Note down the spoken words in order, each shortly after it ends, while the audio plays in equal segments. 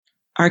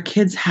our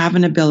kids have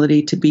an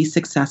ability to be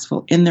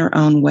successful in their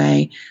own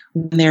way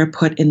when they're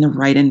put in the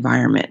right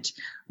environment.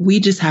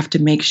 We just have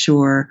to make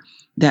sure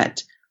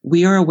that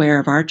we are aware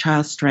of our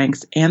child's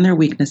strengths and their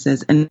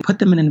weaknesses and put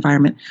them in an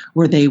environment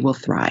where they will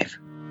thrive.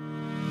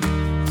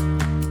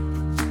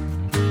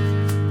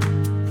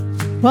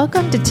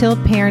 Welcome to Tilt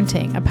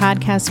Parenting, a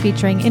podcast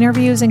featuring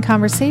interviews and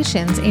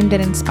conversations aimed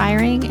at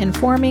inspiring,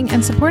 informing,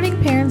 and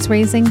supporting parents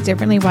raising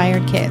differently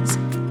wired kids.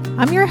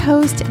 I'm your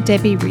host,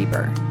 Debbie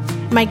Reber.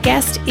 My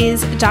guest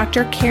is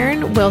Dr.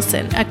 Karen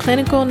Wilson, a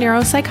clinical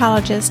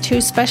neuropsychologist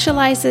who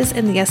specializes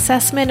in the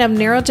assessment of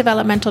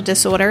neurodevelopmental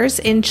disorders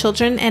in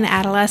children and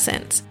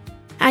adolescents.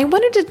 I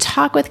wanted to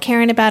talk with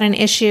Karen about an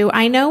issue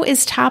I know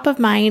is top of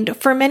mind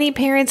for many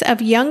parents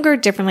of younger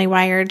differently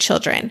wired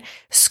children,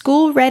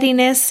 school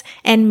readiness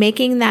and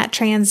making that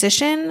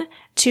transition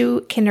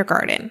to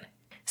kindergarten.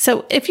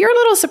 So if you're a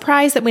little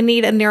surprised that we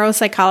need a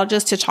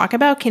neuropsychologist to talk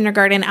about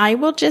kindergarten, I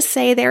will just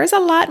say there is a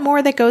lot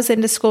more that goes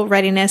into school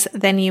readiness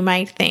than you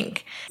might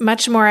think.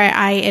 Much more,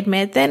 I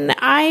admit, than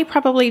I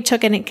probably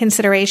took into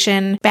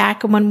consideration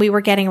back when we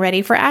were getting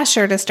ready for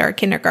Asher to start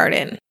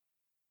kindergarten.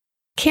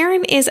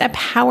 Karen is a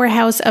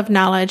powerhouse of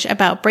knowledge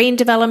about brain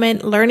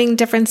development, learning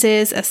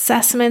differences,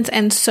 assessments,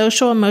 and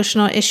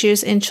social-emotional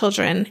issues in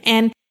children.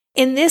 And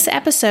in this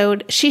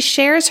episode, she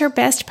shares her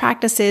best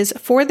practices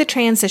for the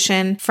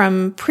transition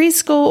from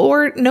preschool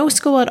or no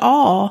school at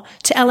all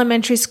to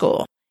elementary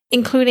school,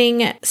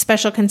 including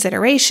special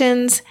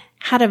considerations,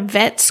 how to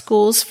vet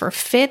schools for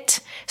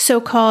fit,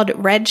 so-called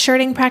red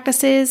shirting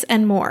practices,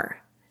 and more.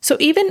 So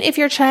even if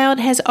your child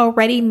has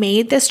already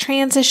made this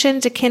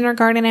transition to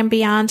kindergarten and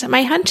beyond,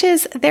 my hunch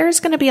is there's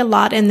going to be a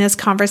lot in this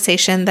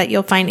conversation that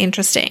you'll find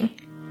interesting.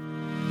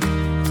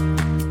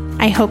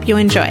 I hope you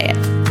enjoy it.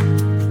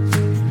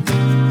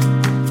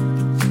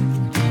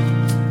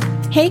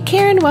 Hey,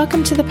 Karen,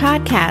 welcome to the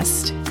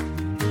podcast.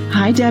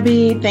 Hi,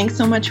 Debbie. Thanks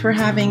so much for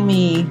having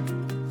me.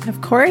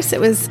 Of course, it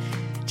was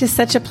just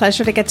such a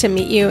pleasure to get to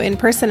meet you in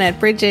person at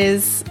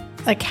Bridges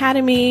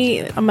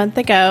Academy a month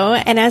ago.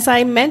 And as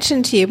I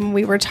mentioned to you when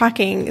we were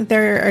talking,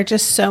 there are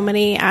just so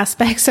many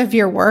aspects of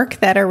your work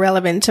that are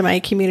relevant to my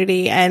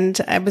community. And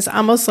I was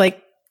almost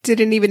like,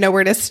 didn't even know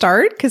where to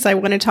start because I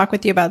want to talk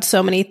with you about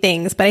so many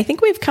things. But I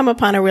think we've come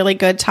upon a really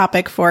good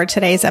topic for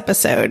today's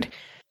episode.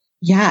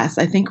 Yes,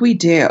 I think we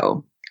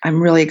do. I'm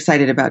really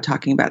excited about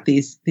talking about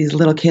these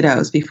little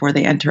kiddos before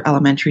they enter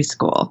elementary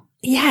school.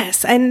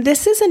 Yes. And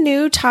this is a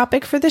new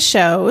topic for the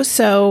show.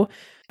 So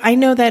I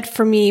know that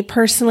for me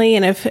personally,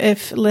 and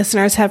if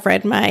listeners have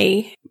read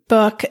my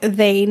book,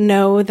 they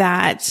know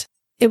that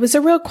it was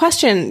a real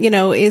question,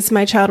 is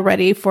my child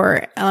ready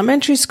for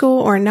elementary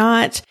school or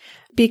not?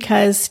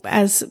 Because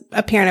as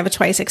a parent of a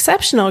twice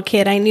exceptional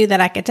kid, I knew that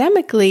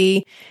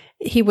academically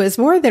he was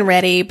more than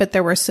ready, but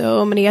there were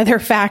so many other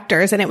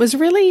factors. And it was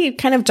really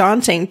kind of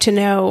daunting to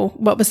know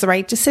what was the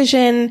right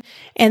decision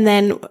and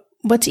then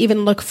what to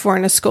even look for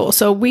in a school.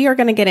 So we are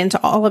going to get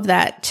into all of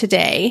that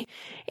today.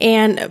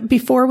 And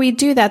before we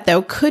do that,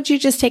 though, could you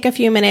just take a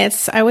few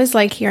minutes? I always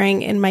like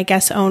hearing in my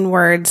guests' own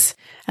words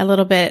a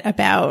little bit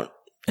about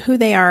who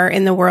they are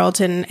in the world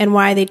and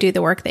why they do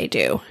the work they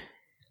do.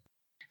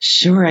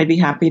 Sure, I'd be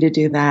happy to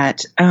do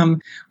that.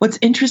 What's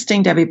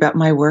interesting, Debbie, about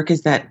my work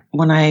is that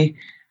when I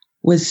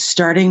was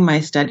starting my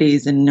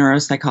studies in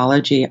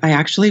neuropsychology, I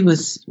actually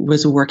was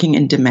working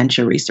in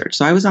dementia research.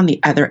 So I was on the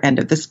other end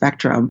of the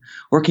spectrum,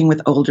 working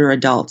with older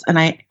adults. And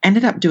I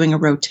ended up doing a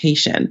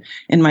rotation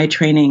in my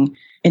training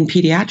in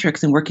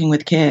pediatrics and working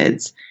with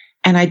kids.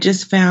 And I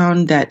just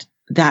found that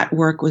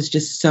work was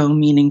just so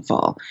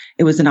meaningful.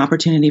 It was an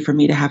opportunity for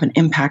me to have an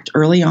impact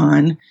early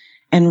on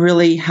and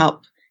really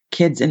help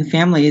kids and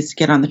families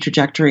get on the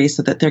trajectory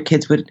so that their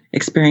kids would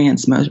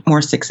experience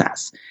more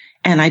success.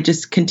 And I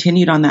just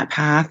continued on that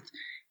path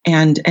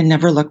and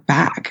never looked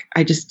back.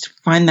 I just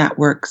find that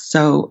work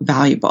so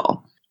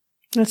valuable.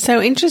 That's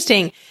so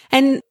interesting.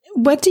 And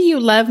what do you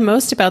love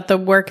most about the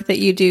work that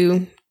you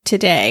do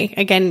today?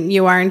 Again,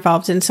 you are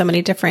involved in so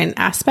many different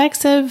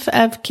aspects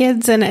of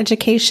kids and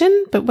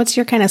education, but what's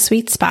your kind of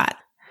sweet spot?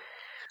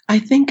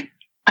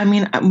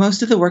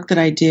 Most of the work that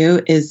I do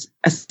is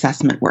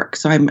assessment work.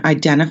 So I'm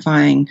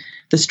identifying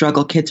the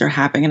struggle kids are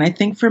having. And I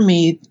think for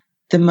me,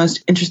 the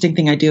most interesting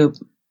thing I do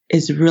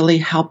is really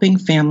helping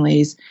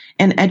families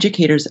and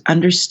educators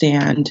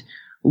understand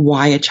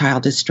why a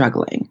child is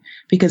struggling.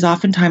 Because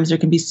oftentimes there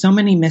can be so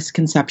many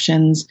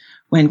misconceptions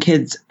when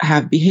kids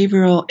have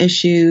behavioral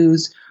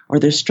issues, or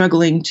they're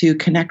struggling to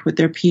connect with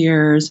their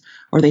peers,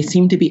 or they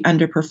seem to be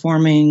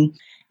underperforming,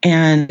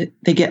 and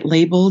they get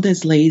labeled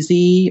as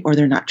lazy, or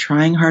they're not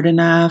trying hard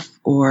enough,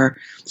 or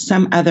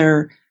some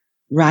other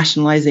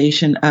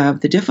rationalization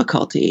of the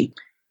difficulty.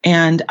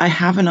 And I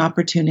have an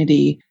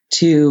opportunity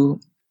to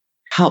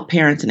help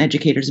parents and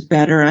educators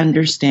better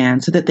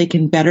understand so that they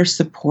can better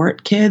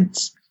support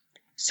kids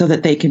so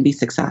that they can be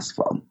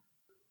successful.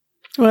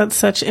 Well, it's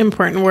such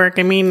important work.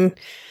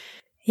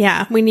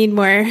 Yeah, we need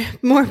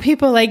more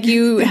people like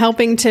you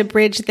helping to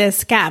bridge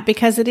this gap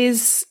because it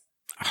is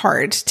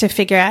hard to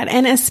figure out.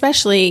 And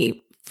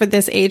especially for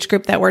this age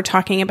group that we're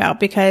talking about,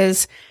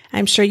 because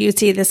I'm sure you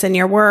see this in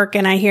your work,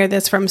 and I hear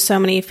this from so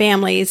many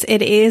families.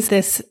 It is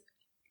this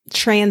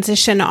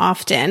transition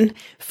often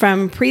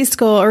from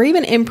preschool or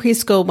even in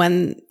preschool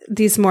when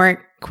these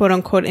more quote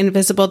unquote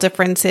invisible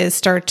differences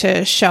start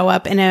to show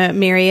up in a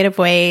myriad of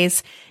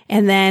ways.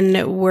 And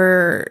then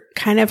we're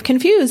kind of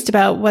confused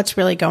about what's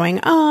really going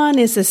on.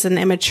 Is this an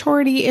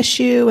immaturity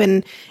issue?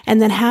 And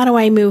then how do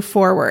I move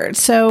forward?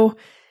 So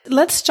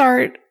let's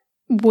start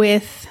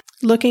with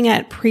looking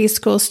at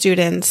preschool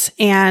students.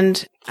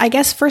 And I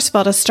guess, first of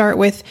all, to start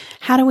with,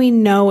 how do we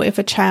know if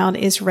a child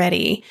is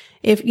ready?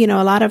 If,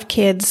 a lot of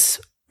kids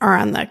are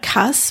on the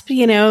cusp,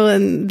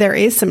 and there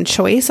is some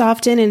choice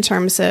often in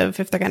terms of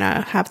if they're going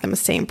to have them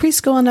stay in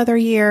preschool another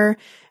year,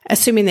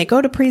 assuming they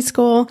go to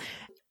preschool,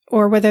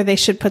 or whether they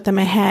should put them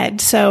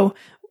ahead. So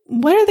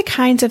what are the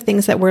kinds of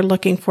things that we're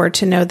looking for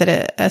to know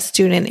that a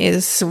student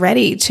is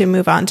ready to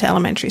move on to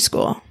elementary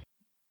school?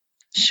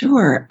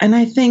 Sure. And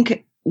I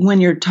think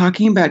when you're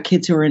talking about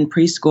kids who are in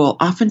preschool,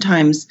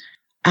 oftentimes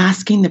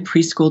asking the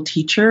preschool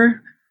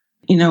teacher,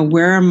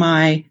 where are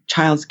my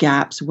child's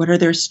gaps? What are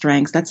their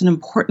strengths? That's an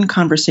important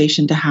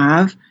conversation to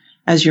have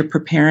as you're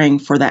preparing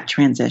for that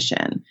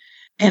transition.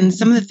 And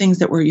some of the things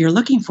that you're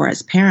looking for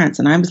as parents,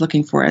 and I was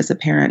looking for as a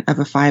parent of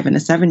a 5 and a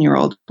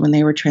 7-year-old when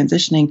they were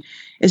transitioning,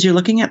 is you're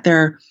looking at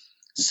their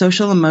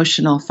social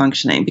emotional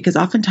functioning, because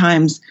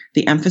oftentimes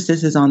the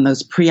emphasis is on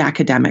those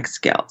pre-academic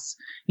skills.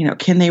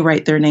 Can they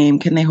write their name?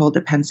 Can they hold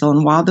a pencil?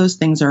 And while those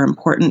things are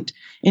important,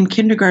 in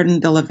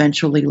kindergarten, they'll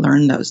eventually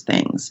learn those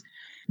things.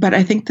 But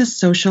I think the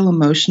social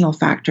emotional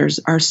factors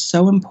are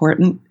so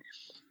important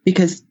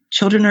because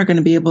children are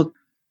going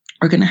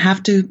to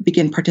have to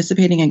begin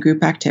participating in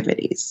group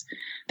activities.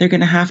 They're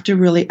going to have to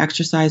really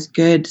exercise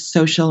good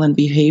social and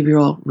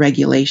behavioral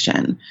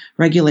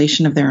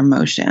regulation of their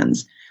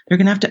emotions. They're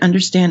going to have to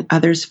understand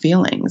others'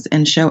 feelings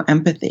and show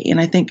empathy. And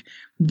I think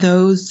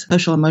those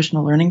social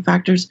emotional learning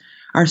factors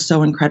are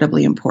so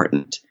incredibly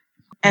important.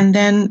 And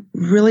then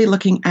really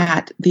looking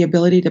at the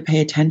ability to pay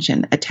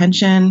attention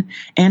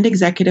and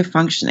executive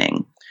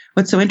functioning.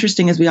 What's so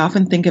interesting is we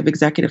often think of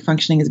executive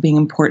functioning as being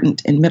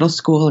important in middle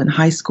school and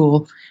high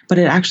school, but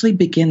it actually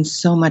begins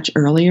so much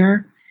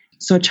earlier.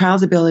 So a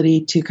child's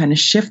ability to kind of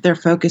shift their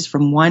focus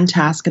from one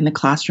task in the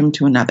classroom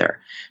to another,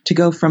 to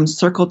go from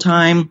circle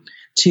time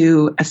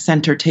to a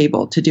center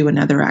table to do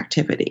another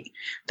activity.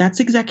 That's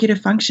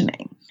executive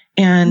functioning.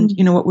 And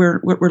what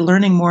we're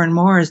learning more and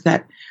more is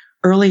that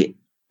early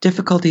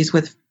difficulties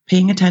with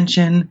paying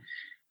attention,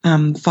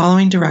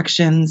 following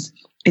directions,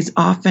 is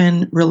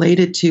often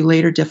related to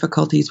later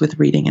difficulties with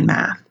reading and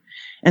math.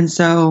 And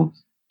so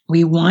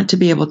we want to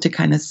be able to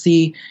kind of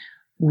see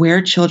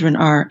where children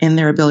are in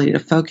their ability to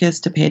focus,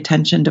 to pay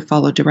attention, to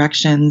follow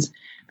directions,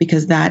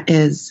 because that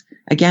is,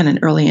 again, an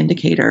early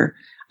indicator,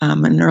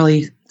 an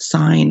early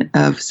sign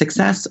of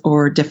success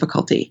or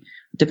difficulty,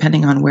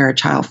 depending on where a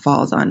child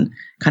falls on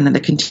kind of the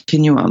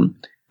continuum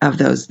of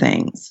those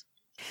things.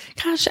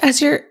 Gosh,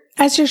 as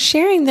you're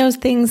sharing those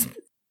things,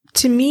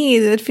 to me,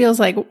 it feels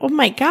like, oh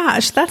my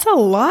gosh, that's a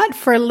lot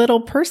for a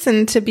little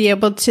person to be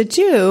able to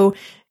do.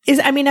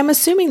 I'm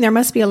assuming there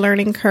must be a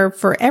learning curve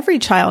for every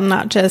child,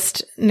 not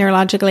just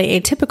neurologically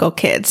atypical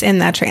kids in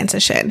that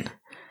transition.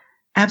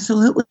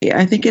 Absolutely.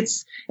 I think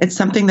it's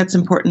something that's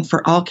important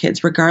for all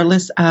kids,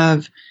 regardless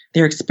of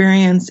their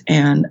experience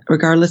and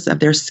regardless of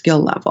their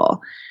skill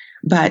level.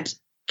 But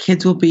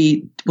kids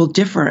will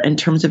differ in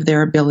terms of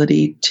their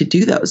ability to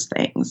do those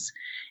things.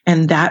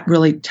 And that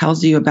really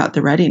tells you about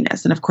the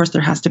readiness. And of course,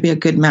 there has to be a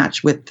good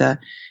match with the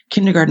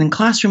kindergarten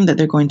classroom that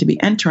they're going to be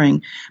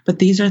entering. But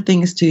these are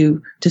things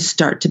to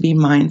start to be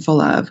mindful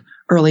of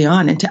early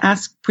on and to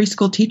ask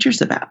preschool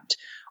teachers about.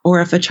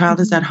 Or if a child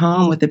is at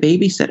home with a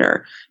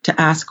babysitter, to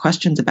ask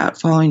questions about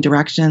following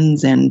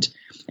directions and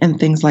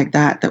things like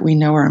that we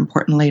know are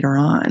important later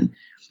on.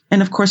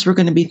 And of course, we're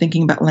going to be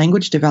thinking about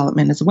language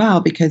development as well,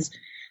 because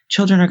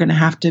children are going to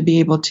have to be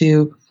able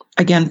to,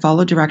 again,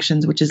 follow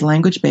directions, which is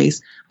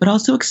language-based, but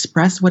also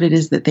express what it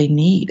is that they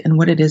need and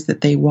what it is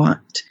that they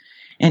want.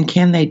 And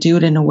can they do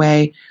it in a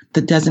way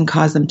that doesn't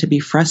cause them to be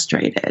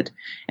frustrated?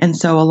 And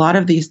so a lot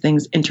of these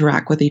things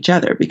interact with each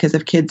other, because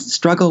if kids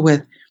struggle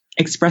with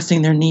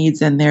expressing their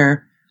needs and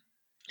their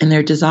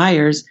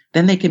desires,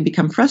 then they can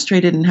become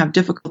frustrated and have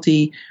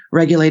difficulty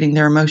regulating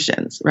their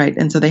emotions, right?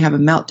 And so they have a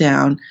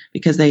meltdown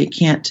because they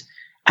can't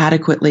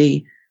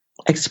adequately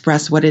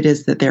express what it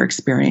is that they're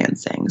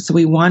experiencing. So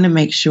we want to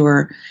make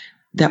sure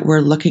that we're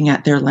looking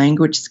at their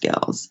language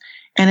skills.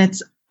 And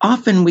it's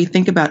often we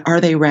think about, are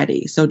they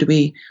ready? So do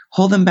we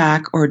hold them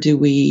back or do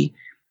we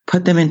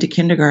put them into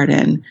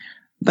kindergarten?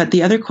 But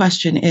the other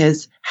question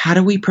is, how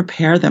do we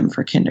prepare them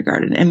for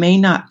kindergarten? It may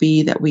not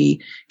be that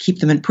we keep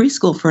them in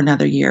preschool for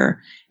another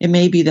year. It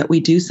may be that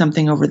we do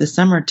something over the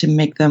summer to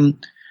make them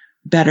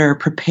better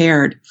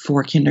prepared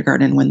for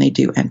kindergarten when they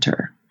do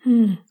enter.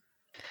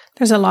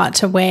 There's a lot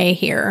to weigh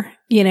here.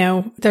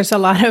 There's a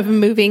lot of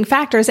moving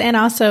factors, and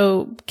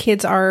also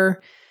kids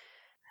are,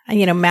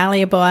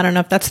 malleable. I don't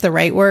know if that's the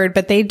right word,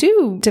 but they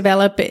do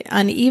develop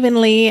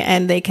unevenly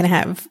and they can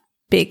have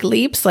big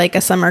leaps. Like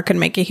a summer could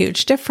make a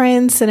huge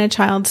difference in a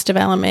child's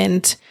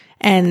development.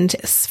 And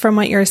from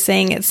what you're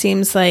saying, it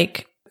seems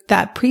like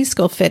that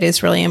preschool fit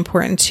is really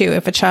important too.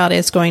 If a child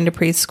is going to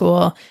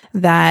preschool,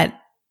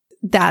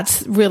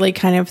 that's really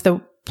kind of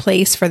the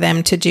place for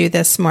them to do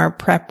this more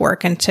prep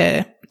work and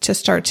to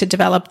start to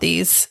develop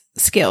these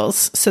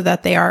skills so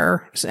that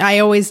I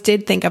always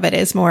did think of it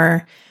as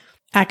more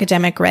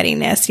academic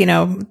readiness,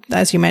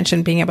 as you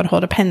mentioned, being able to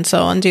hold a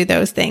pencil and do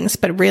those things.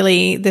 But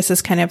really, this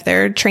is kind of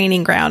their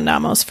training ground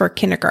almost for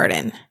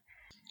kindergarten.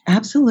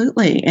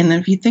 Absolutely. And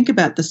if you think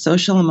about the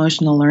social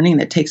emotional learning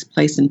that takes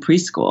place in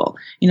preschool,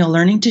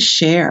 learning to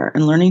share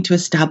and learning to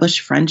establish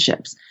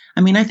friendships.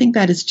 I mean, I think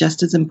that is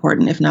just as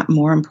important, if not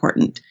more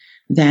important,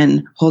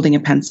 than holding a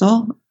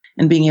pencil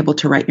and being able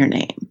to write your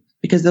name,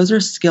 because those are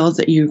skills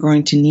that you're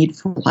going to need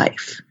for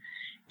life.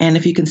 And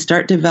if you can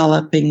start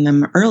developing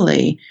them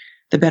early,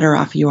 the better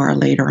off you are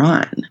later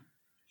on.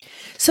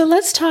 So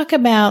let's talk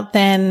about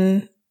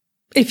then,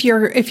 if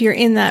you're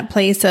in that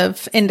place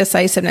of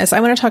indecisiveness,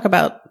 I want to talk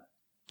about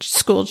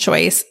school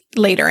choice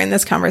later in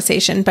this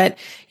conversation. But,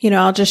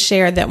 I'll just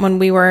share that when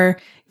we were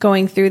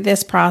going through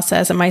this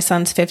process, and my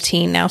son's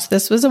 15 now, so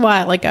this was a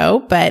while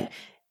ago, but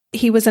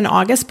he was an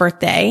August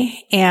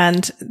birthday,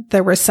 and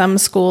there were some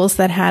schools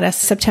that had a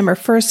September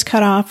 1st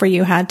cutoff where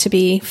you had to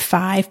be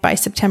 5 by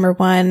September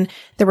 1.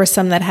 There were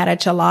some that had a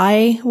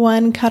July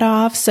 1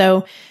 cutoff.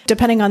 So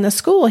depending on the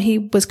school he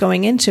was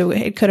going into,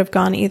 it could have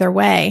gone either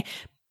way.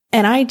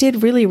 And I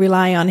did really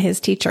rely on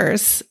his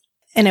teachers.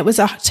 And it was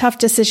a tough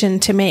decision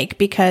to make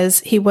because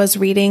he was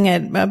reading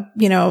at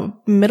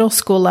middle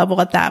school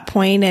level at that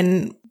point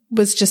and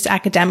was just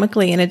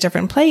academically in a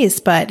different place,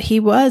 but he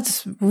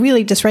was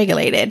really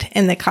dysregulated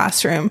in the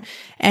classroom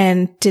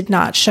and did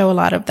not show a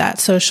lot of that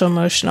social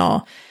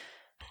emotional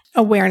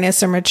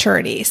awareness or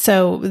maturity.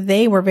 So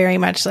they were very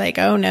much like,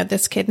 oh no,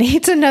 this kid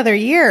needs another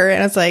year.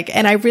 And I was like,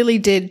 and I really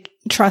did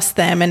trust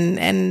them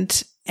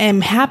and am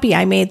happy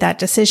I made that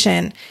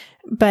decision.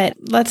 But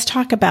let's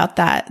talk about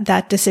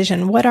that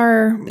decision. What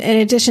are,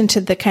 in addition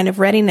to the kind of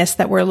readiness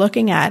that we're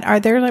looking at, are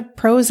there like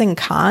pros and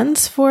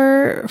cons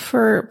for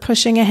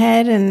pushing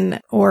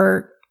ahead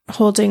or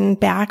holding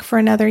back for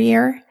another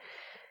year?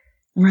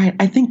 Right.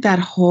 I think that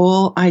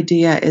whole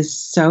idea is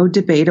so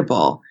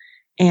debatable.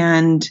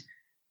 And,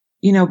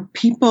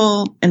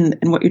 people, and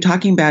what you're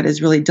talking about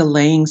is really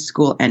delaying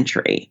school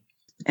entry.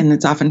 And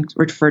it's often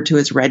referred to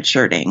as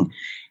redshirting.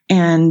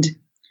 And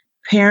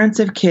parents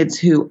of kids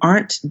who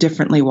aren't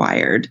differently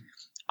wired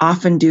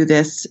often do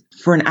this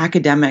for an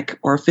academic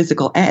or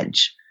physical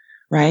edge,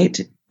 right?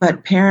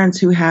 But parents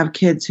who have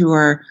kids who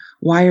are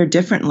wired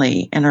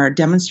differently and are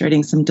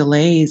demonstrating some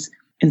delays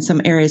in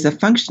some areas of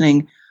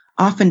functioning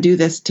often do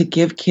this to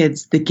give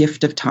kids the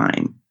gift of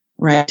time,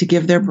 right? To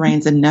give their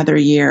brains another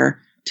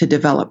year to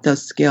develop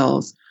those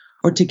skills,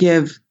 or to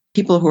give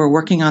people who are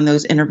working on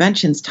those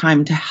interventions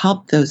time to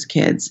help those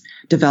kids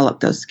develop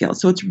those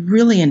skills. So it's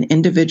really an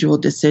individual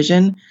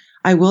decision.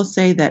 I will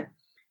say that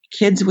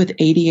kids with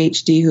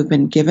ADHD who've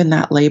been given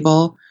that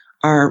label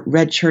are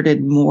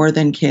redshirted more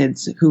than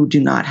kids who do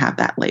not have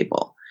that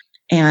label.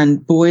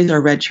 And boys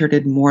are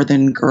redshirted more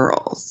than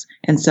girls.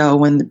 And so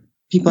when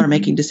people are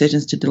making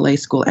decisions to delay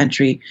school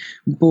entry,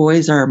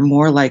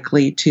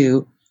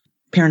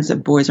 parents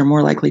of boys are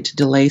more likely to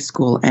delay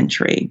school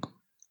entry.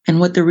 And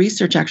what the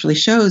research actually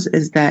shows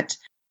is that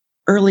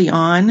early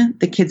on,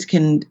 the kids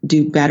can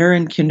do better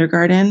in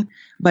kindergarten,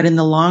 but in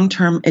the long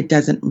term, it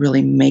doesn't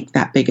really make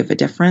that big of a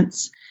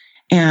difference.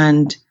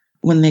 And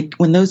when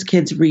those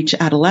kids reach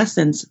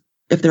adolescence,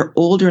 if they're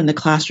older in the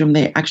classroom,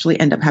 they actually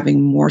end up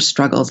having more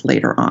struggles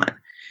later on.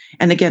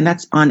 And again,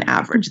 that's on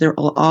average. There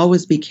will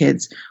always be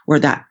kids where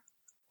that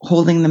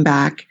holding them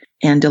back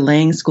and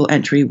delaying school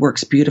entry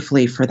works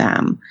beautifully for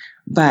them.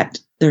 But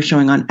they're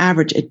showing on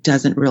average, it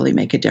doesn't really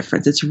make a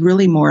difference. It's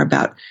really more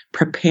about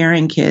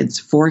preparing kids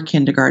for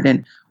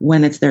kindergarten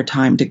when it's their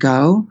time to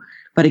go.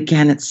 But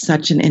again, it's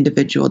such an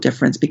individual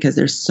difference because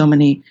there's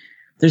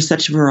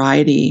such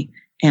variety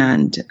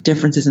and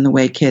differences in the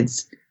way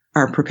kids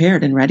are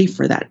prepared and ready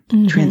for that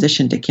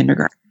transition to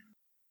kindergarten.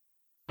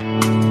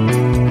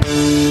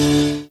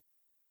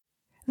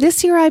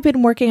 This year, I've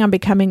been working on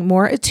becoming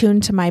more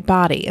attuned to my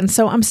body, and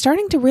so I'm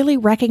starting to really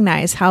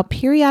recognize how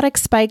periodic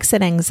spikes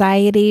in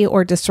anxiety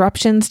or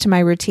disruptions to my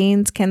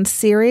routines can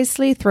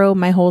seriously throw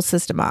my whole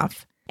system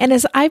off. And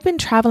as I've been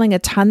traveling a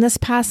ton this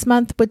past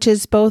month, which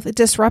is both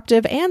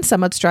disruptive and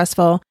somewhat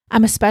stressful,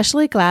 I'm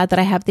especially glad that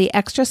I have the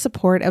extra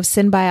support of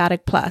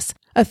Synbiotic Plus,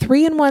 a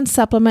 3-in-1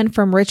 supplement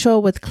from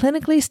Ritual with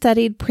clinically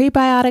studied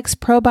prebiotics,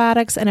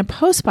 probiotics, and a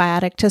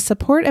postbiotic to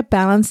support a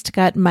balanced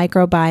gut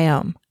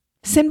microbiome.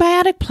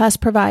 Synbiotic Plus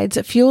provides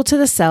fuel to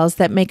the cells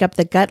that make up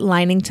the gut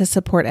lining to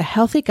support a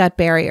healthy gut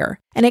barrier.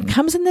 And it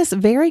comes in this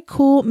very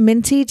cool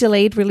minty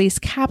delayed release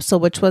capsule,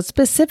 which was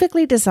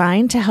specifically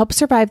designed to help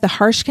survive the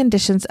harsh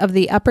conditions of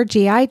the upper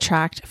GI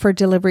tract for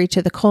delivery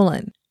to the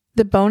colon.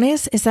 The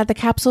bonus is that the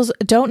capsules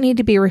don't need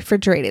to be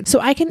refrigerated, so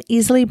I can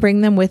easily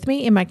bring them with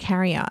me in my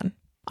carry-on.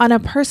 On a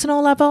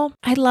personal level,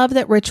 I love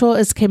that Ritual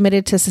is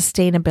committed to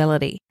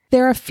sustainability.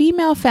 They're a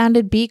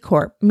female-founded B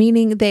Corp,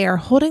 meaning they are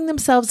holding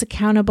themselves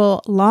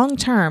accountable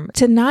long-term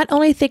to not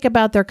only think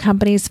about their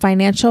company's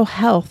financial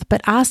health, but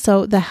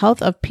also the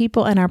health of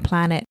people and our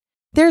planet.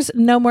 There's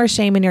no more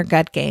shame in your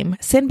gut game.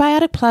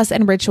 Synbiotic Plus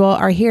and Ritual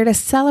are here to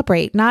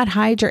celebrate, not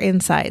hide your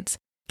insides.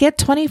 Get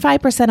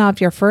 25% off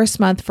your first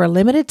month for a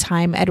limited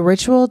time at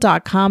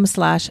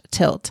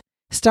ritual.com/tilt.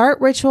 Start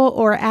Ritual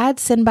or add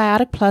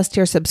Synbiotic Plus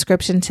to your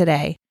subscription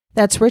today.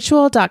 That's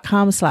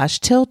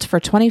ritual.com/tilt for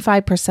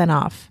 25%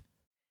 off.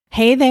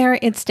 Hey there,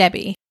 it's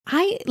Debbie.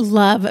 I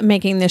love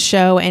making this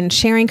show and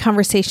sharing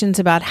conversations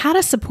about how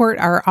to support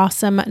our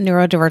awesome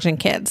neurodivergent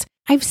kids.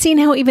 I've seen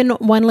how even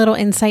one little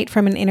insight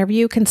from an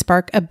interview can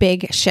spark a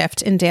big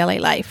shift in daily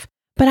life.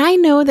 But I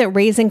know that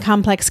raising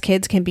complex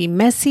kids can be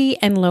messy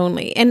and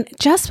lonely. And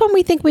just when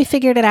we think we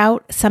figured it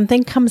out,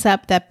 something comes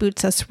up that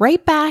boots us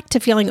right back to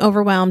feeling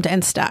overwhelmed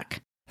and stuck.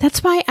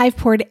 That's why I've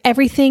poured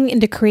everything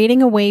into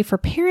creating a way for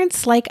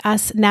parents like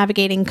us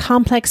navigating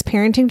complex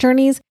parenting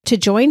journeys to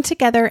join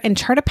together and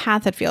chart a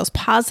path that feels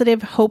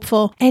positive,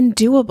 hopeful, and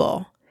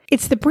doable.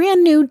 It's the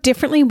brand new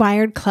Differently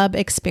Wired Club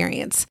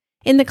experience.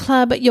 In the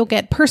club, you'll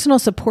get personal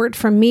support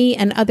from me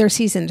and other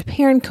seasoned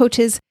parent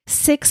coaches,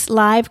 6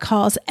 live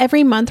calls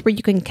every month where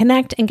you can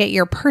connect and get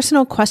your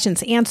personal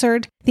questions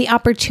answered, the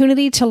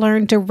opportunity to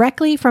learn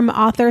directly from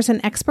authors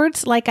and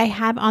experts like I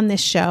have on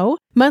this show,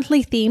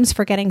 monthly themes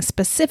for getting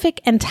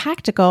specific and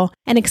tactical,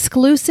 an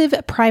exclusive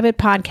private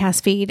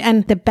podcast feed,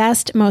 and the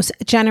best, most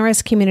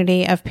generous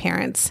community of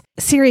parents.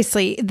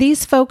 Seriously,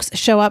 these folks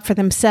show up for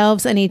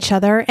themselves and each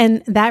other,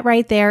 and that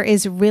right there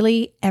is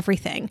really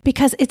everything,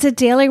 because it's a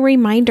daily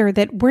reminder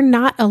that we're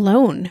not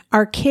alone.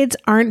 Our kids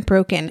aren't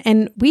broken,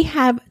 and we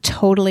have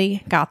totally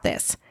got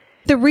this.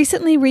 The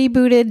recently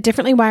rebooted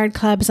Differently Wired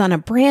Club is on a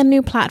brand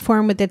new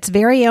platform with its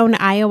very own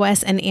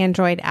iOS and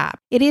Android app.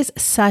 It is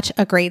such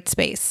a great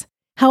space.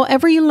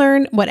 However you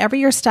learn, whatever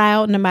your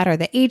style, no matter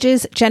the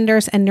ages,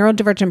 genders, and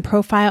neurodivergent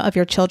profile of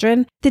your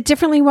children, the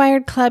Differently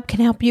Wired Club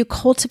can help you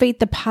cultivate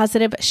the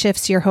positive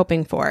shifts you're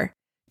hoping for.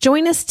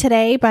 Join us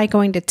today by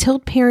going to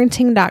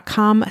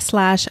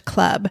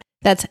tiltparenting.com/club.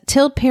 That's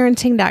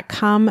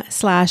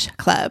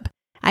tiltparenting.com/club.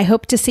 I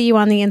hope to see you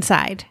on the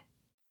inside.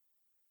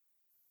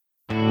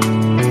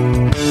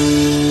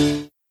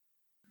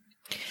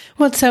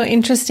 Well, it's so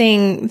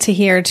interesting to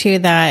hear too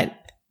that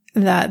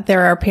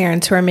there are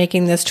parents who are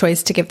making this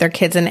choice to give their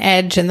kids an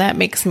edge. And that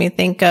makes me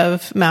think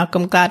of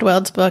Malcolm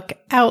Gladwell's book,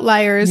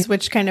 Outliers,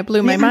 which kind of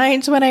blew my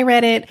mind when I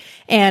read it.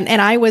 And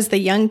I was the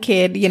young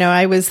kid,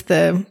 I was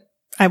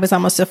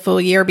almost a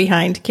full year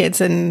behind kids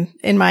in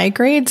my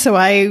grade. So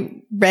I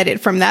read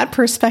it from that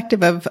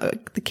perspective of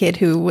the kid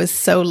who was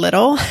so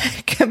little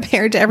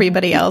compared to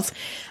everybody else.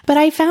 But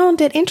I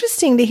found it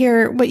interesting to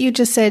hear what you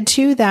just said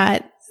too,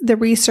 that the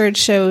research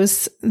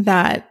shows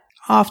that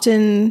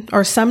often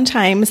or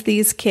sometimes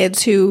these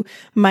kids who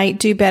might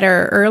do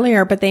better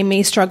earlier, but they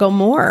may struggle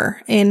more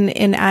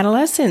in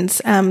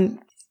adolescence.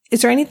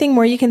 Is there anything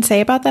more you can say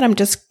about that? I'm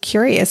just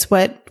curious,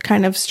 what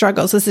kind of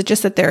struggles? Is it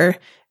just that they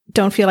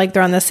don't feel like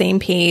they're on the same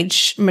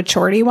page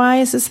maturity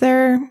wise as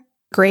their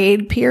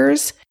grade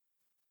peers?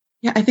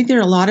 Yeah, I think there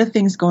are a lot of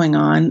things going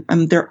on.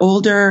 They're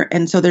older,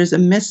 and so there's a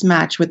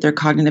mismatch with their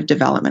cognitive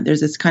development.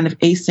 There's this kind of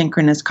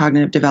asynchronous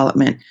cognitive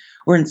development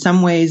where in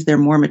some ways they're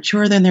more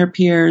mature than their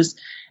peers,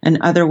 and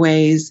other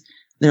ways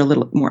they're a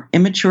little more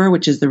immature,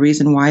 which is the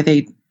reason why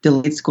they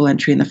delayed school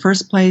entry in the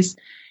first place.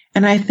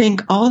 And I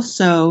think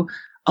also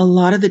a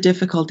lot of the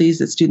difficulties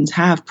that students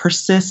have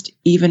persist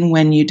even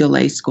when you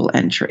delay school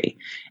entry.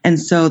 And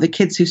so the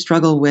kids who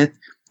struggle with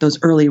those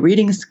early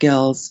reading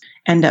skills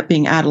end up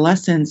being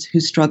adolescents who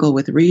struggle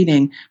with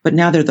reading, but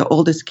now they're the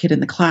oldest kid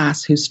in the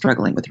class who's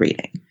struggling with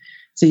reading.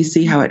 So you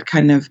see how it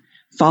kind of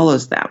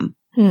follows them,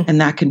 and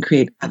that can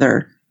create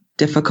other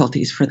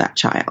difficulties for that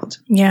child.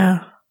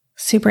 Yeah,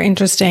 super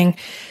interesting.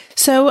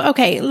 So,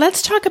 okay,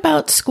 let's talk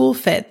about school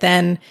fit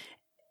then.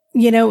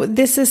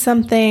 This is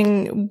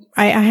something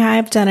I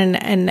have done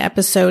an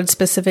episode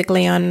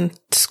specifically on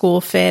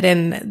school fit,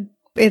 and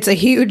it's a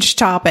huge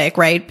topic,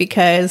 right?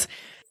 Because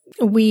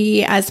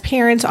we as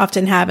parents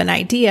often have an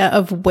idea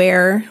of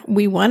where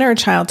we want our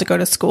child to go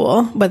to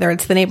school, whether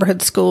it's the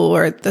neighborhood school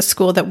or the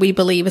school that we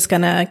believe is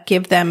going to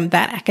give them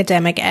that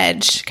academic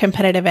edge,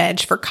 competitive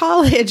edge for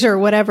college or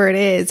whatever it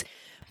is.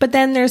 But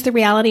then there's the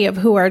reality of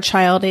who our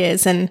child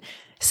is. And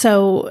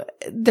so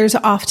there's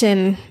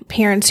often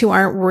parents who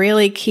aren't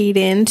really keyed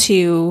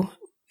into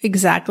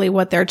exactly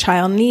what their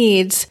child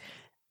needs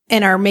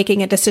and are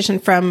making a decision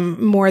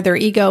from more their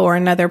ego or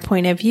another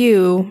point of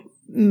view,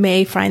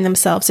 may find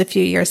themselves a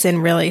few years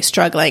in really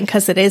struggling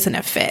because it isn't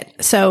a fit.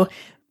 So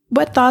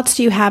what thoughts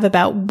do you have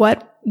about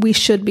what we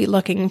should be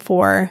looking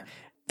for,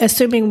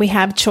 assuming we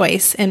have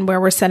choice in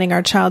where we're sending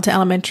our child to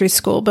elementary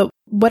school, but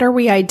what are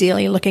we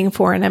ideally looking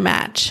for in a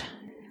match?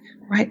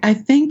 Right. I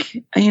think,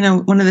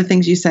 one of the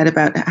things you said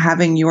about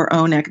having your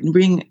own,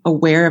 being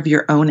aware of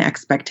your own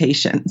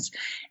expectations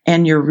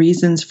and your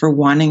reasons for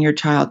wanting your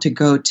child to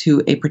go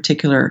to a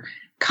particular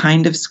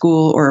kind of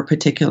school or a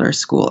particular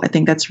school. I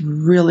think that's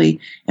really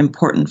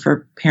important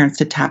for parents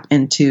to tap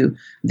into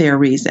their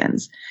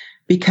reasons.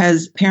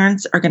 because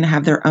parents are going to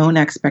have their own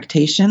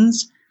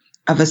expectations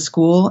of a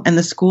school, and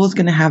the school is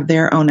going to have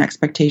their own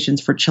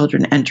expectations for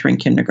children entering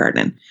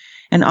kindergarten.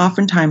 And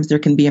oftentimes there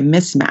can be a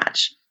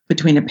mismatch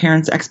between a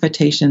parent's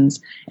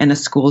expectations and a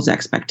school's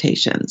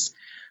expectations.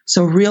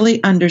 So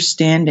really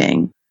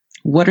understanding,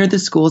 what are the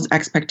school's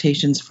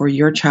expectations for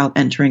your child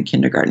entering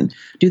kindergarten?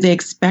 Do they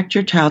expect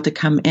your child to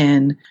come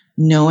in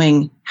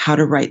knowing how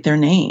to write their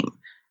name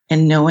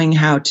and knowing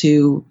how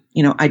to,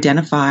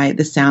 identify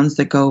the sounds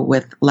that go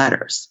with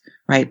letters,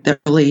 right? The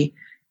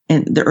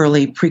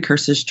early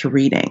precursors to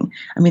reading.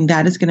 I mean,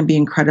 that is going to be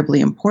incredibly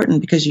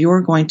important because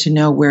you're going to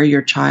know where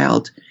your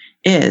child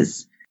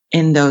is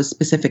in those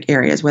specific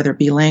areas, whether it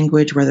be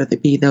language, whether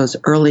it be those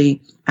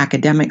early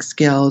academic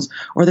skills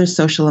or their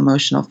social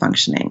emotional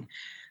functioning.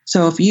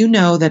 So if you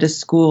know that a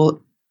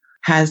school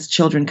has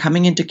children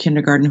coming into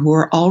kindergarten who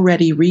are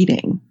already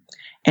reading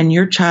and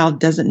your child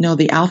doesn't know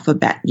the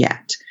alphabet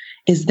yet,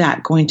 is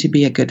that going to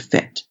be a good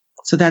fit?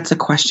 So that's a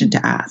question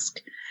to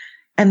ask.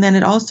 And then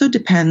it also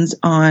depends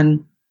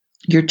on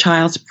your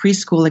child's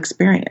preschool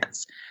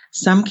experience.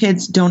 Some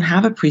kids don't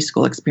have a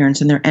preschool experience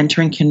and they're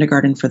entering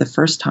kindergarten for the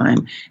first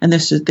time. And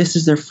this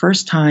is their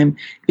first time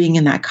being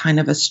in that kind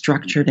of a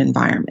structured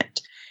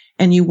environment.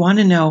 And you want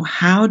to know,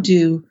 how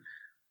do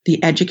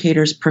the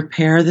educators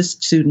prepare the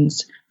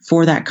students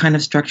for that kind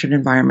of structured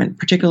environment,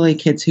 particularly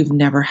kids who've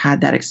never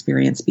had that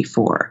experience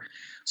before.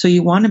 So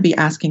you want to be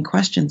asking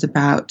questions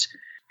about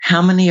how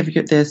many of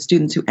the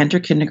students who enter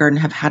kindergarten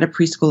have had a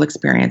preschool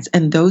experience,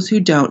 and those who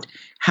don't,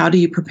 how do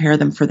you prepare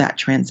them for that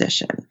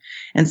transition?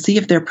 And see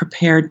if they're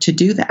prepared to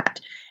do that.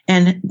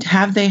 And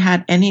have they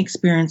had any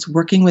experience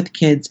working with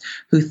kids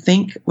who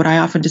think, what I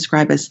often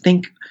describe as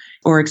think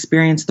or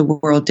experience the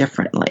world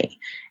differently?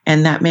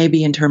 And that may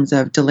be in terms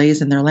of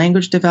delays in their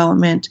language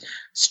development,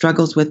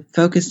 struggles with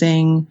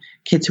focusing,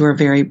 kids who are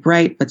very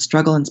bright but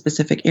struggle in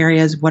specific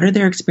areas. What are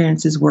their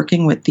experiences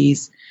working with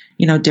these,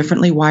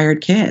 differently wired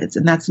kids?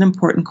 And that's an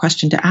important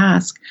question to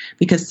ask,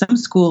 because some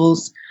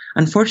schools,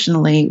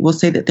 unfortunately, will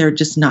say that they're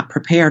just not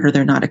prepared or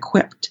they're not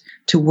equipped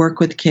to work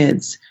with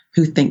kids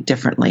who think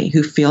differently,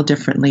 who feel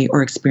differently,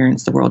 or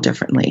experience the world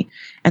differently.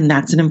 And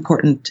that's an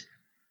important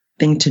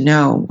thing to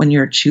know when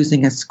you're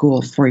choosing a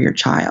school for your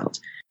child.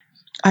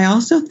 I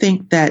also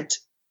think that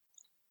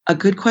a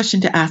good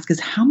question to ask is,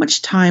 how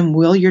much time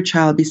will your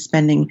child be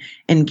spending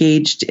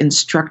engaged in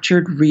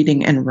structured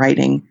reading and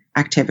writing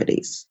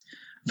activities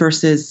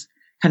versus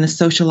kind of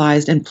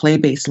socialized and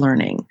play-based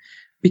learning?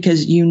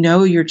 Because you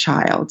know your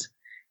child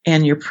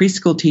and your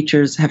preschool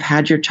teachers have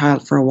had your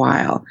child for a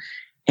while.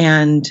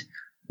 And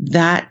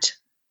that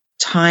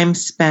time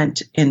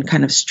spent in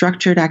kind of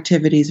structured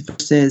activities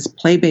versus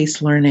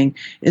play-based learning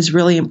is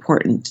really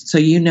important. So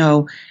you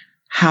know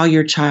what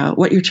your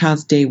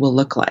child's day will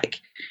look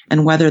like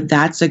and whether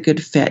that's a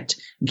good fit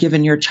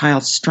given your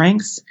child's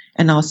strengths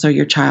and also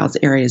your child's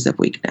areas of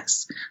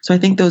weakness. So I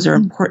think those are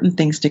important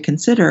things to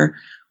consider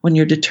when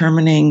you're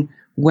determining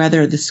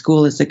whether the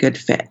school is a good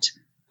fit.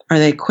 Are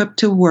they equipped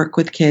to work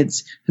with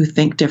kids who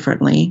think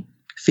differently,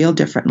 feel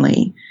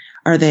differently?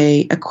 Are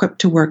they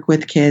equipped to work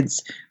with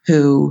kids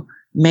who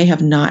may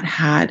have not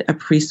had a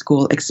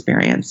preschool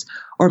experience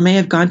or may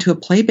have gone to a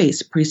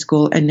play-based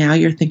preschool and now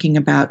you're thinking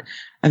about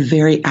a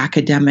very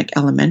academic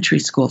elementary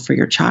school for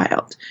your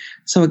child?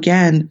 So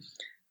again,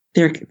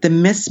 the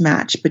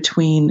mismatch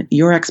between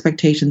your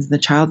expectations and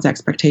the child's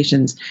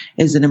expectations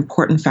is an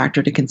important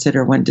factor to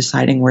consider when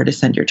deciding where to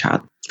send your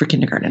child for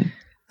kindergarten.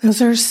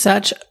 Those are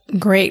such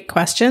great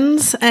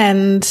questions.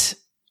 And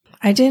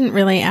I didn't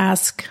really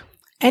ask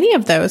any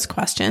of those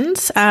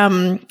questions.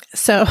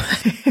 So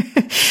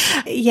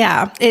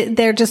yeah,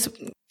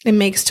 it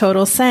makes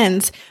total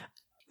sense.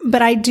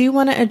 But I do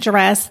want to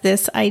address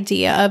this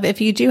idea of,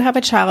 if you do have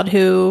a child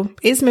who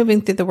is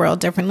moving through the world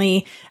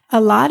differently, a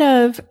lot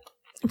of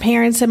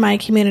parents in my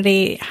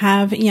community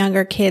have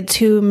younger kids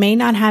who may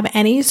not have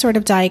any sort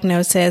of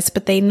diagnosis,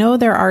 but they know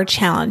there are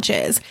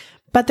challenges.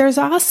 But there's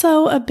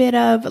also a bit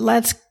of,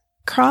 let's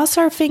cross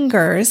our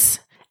fingers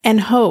and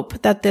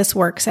hope that this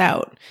works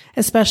out,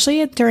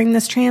 especially during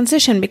this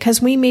transition, because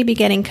we may be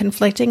getting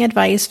conflicting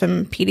advice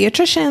from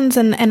pediatricians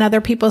and other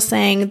people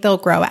saying they'll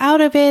grow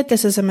out of it.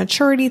 This is a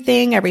maturity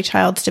thing. Every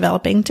child's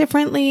developing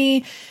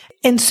differently.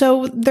 And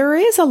so there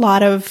is a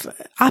lot of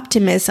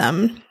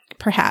optimism,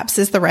 perhaps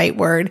is the right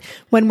word,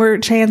 when we're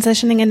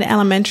transitioning into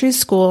elementary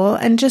school,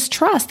 and just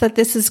trust that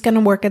this is going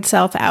to work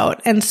itself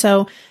out. And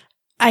so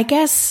I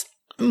guess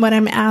what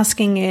I'm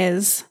asking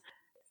is,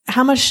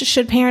 how much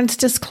should parents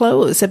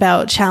disclose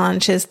about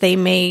challenges they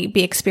may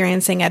be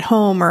experiencing at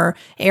home, or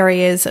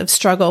areas of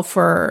struggle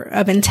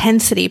of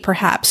intensity,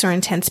 perhaps, or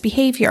intense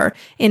behavior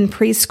in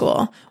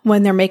preschool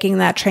when they're making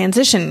that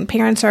transition?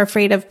 Parents are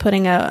afraid of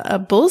putting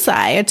a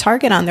bullseye, a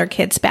target on their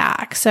kid's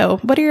back. So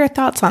what are your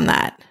thoughts on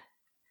that?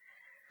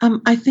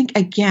 I think,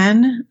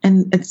 again,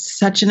 and it's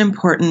such an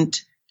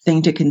important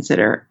thing to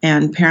consider,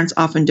 and parents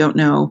often don't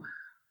know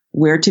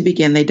where to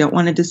begin. They don't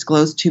want to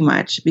disclose too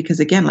much because,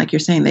 again, like you're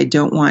saying, they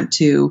don't want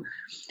to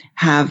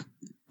have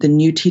the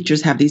new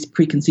teachers have these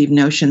preconceived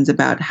notions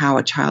about how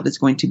a child is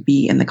going to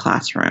be in the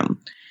classroom.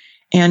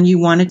 and you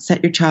want to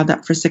set your child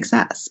up for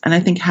success. And I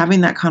think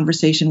having that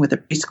conversation with a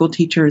preschool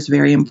teacher is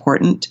very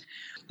important,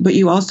 but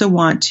you also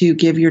want to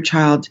give your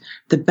child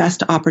the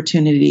best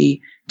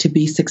opportunity to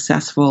be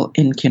successful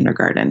in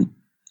kindergarten.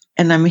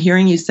 And I'm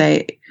hearing you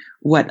say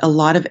what a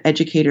lot of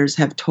educators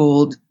have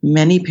told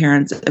many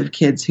parents of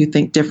kids who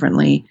think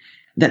differently,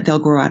 that they'll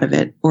grow out of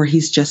it, or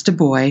he's just a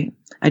boy.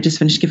 I just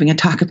finished giving a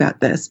talk about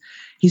this.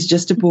 He's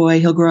just a boy,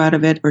 he'll grow out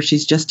of it, or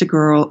she's just a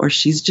girl, or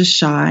she's just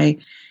shy.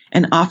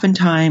 And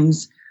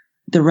oftentimes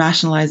the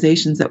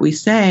rationalizations that we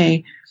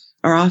say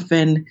are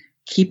often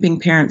keeping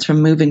parents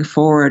from moving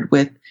forward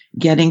with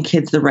getting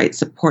kids the right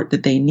support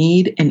that they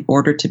need in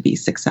order to be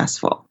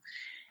successful.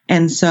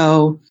 And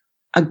so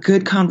a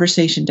good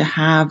conversation to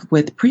have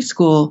with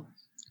preschool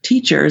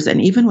teachers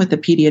and even with a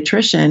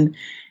pediatrician,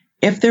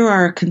 if there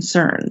are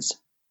concerns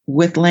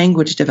with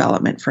language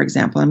development, for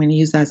example, I'm going to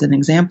use that as an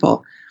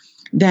example,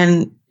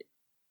 then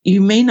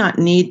you may not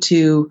need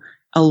to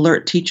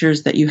alert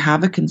teachers that you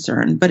have a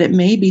concern, but it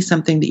may be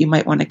something that you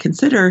might want to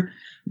consider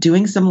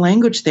doing some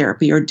language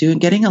therapy or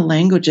getting a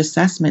language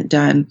assessment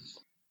done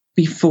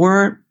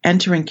before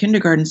entering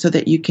kindergarten so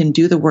that you can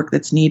do the work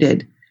that's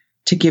needed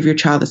to give your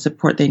child the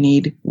support they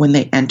need when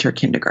they enter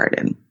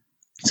kindergarten.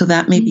 So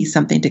that may be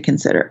something to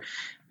consider,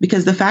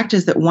 because the fact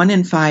is that 1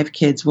 in 5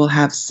 kids will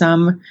have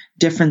some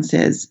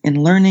differences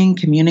in learning,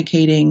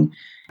 communicating,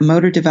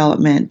 motor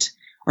development,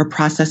 or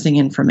processing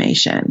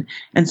information.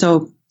 And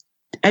so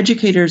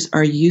educators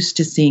are used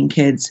to seeing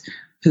kids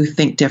who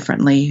think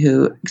differently,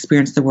 who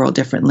experience the world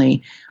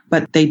differently,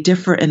 but they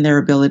differ in their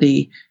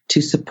ability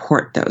to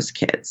support those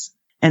kids.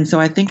 And so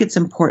I think it's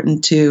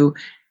important to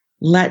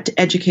let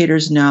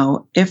educators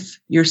know if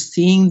you're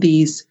seeing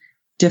these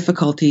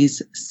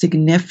difficulties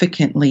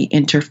significantly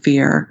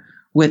interfere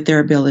with their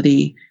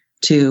ability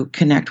to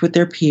connect with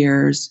their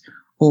peers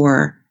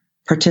or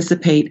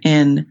participate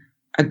in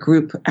a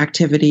group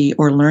activity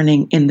or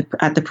learning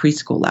at the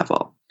preschool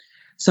level.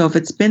 So if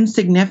it's been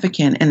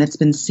significant and it's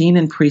been seen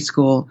in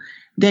preschool,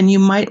 then you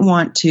might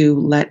want to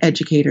let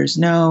educators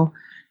know,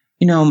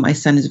 my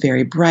son is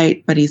very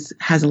bright, but he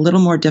has a little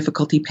more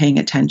difficulty paying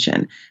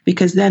attention,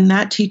 because then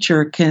that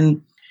teacher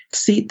can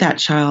seat that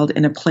child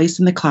in a place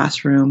in the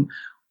classroom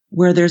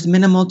where there's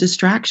minimal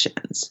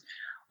distractions.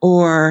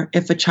 Or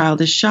if a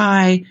child is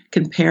shy,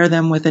 compare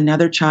them with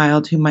another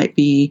child who might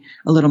be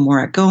a little more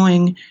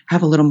outgoing,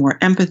 have a little more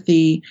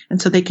empathy.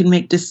 And so they can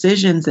make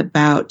decisions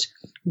about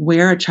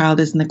where a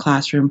child is in the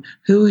classroom,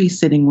 who he's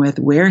sitting with,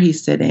 where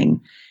he's sitting,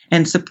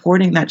 and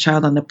supporting that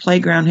child on the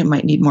playground who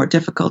might need more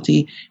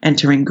difficulty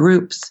entering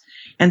groups.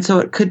 And so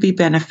it could be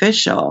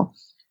beneficial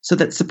so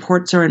that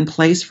supports are in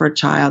place for a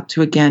child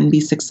to, again, be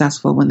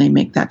successful when they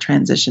make that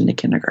transition to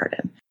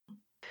kindergarten.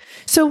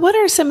 So what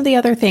are some of the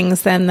other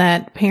things then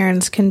that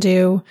parents can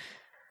do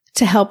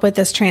to help with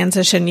this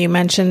transition? You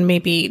mentioned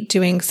maybe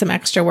doing some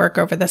extra work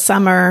over the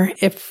summer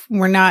if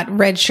we're not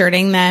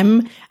redshirting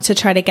them to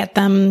try to get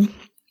them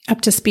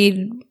up to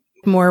speed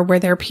more where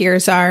their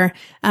peers are.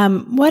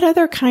 What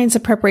other kinds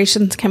of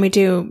preparations can we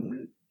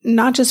do,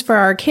 not just for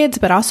our kids,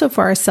 but also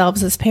for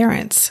ourselves as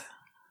parents?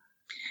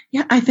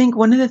 Yeah, I think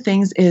one of the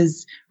things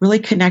is really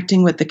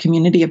connecting with the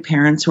community of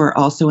parents who are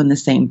also in the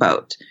same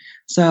boat.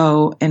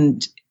 So,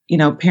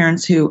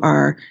 parents who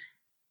are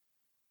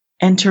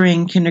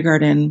entering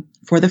kindergarten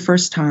for the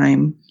first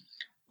time,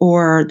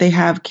 or they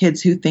have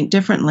kids who think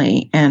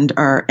differently and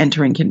are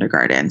entering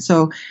kindergarten.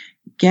 So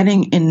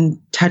getting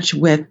in touch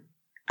with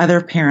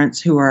other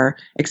parents who are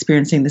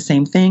experiencing the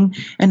same thing,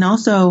 and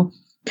also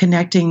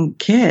connecting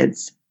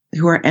kids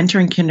who are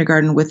entering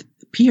kindergarten with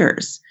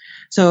peers.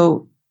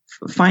 So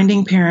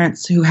finding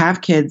parents who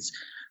have kids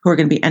who are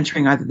going to be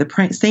entering either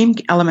the same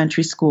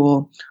elementary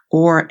school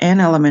or an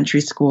elementary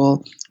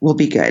school will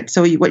be good.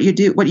 So what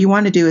you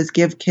want to do is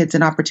give kids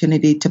an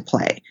opportunity to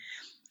play.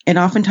 And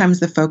oftentimes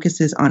the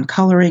focus is on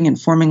coloring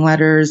and forming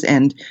letters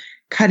and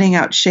cutting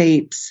out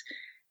shapes,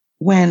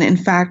 when in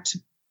fact,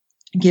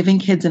 giving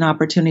kids an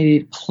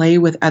opportunity to play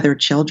with other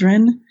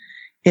children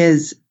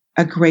is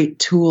a great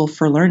tool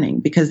for learning,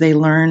 because they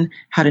learn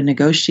how to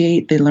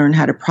negotiate, they learn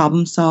how to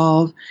problem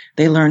solve,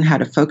 they learn how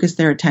to focus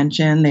their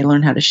attention, they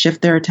learn how to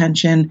shift their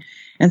attention.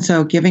 And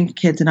so giving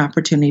kids an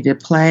opportunity to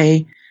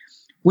play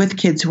with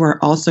kids who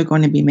are also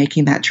going to be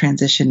making that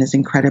transition is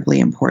incredibly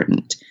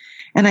important.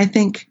 And I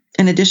think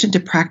in addition to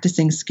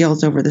practicing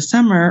skills over the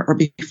summer or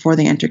before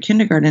they enter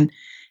kindergarten,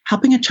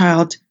 helping a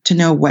child to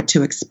know what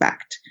to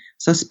expect.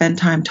 So spend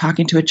time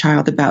talking to a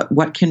child about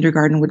what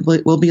kindergarten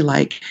will be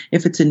like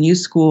if it's a new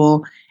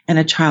school and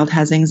a child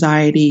has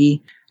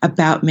anxiety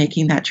about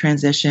making that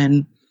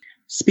transition.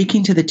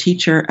 Speaking to the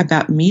teacher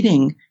about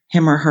meeting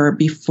him or her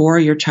before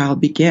your child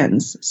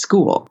begins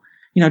school.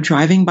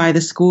 Driving by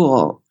the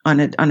school on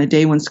a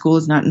day when school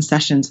is not in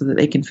session so that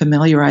they can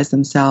familiarize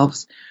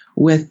themselves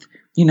with,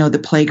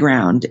 the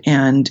playground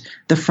and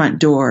the front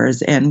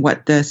doors and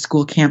what the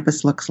school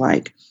campus looks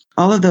like.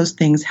 All of those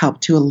things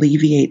help to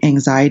alleviate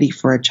anxiety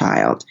for a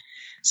child.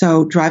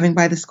 So driving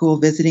by the school,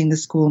 visiting the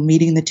school,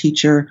 meeting the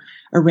teacher,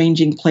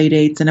 arranging play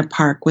dates in a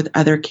park with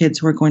other kids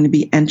who are going to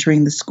be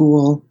entering the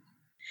school.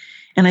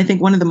 And I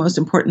think one of the most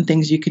important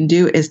things you can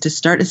do is to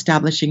start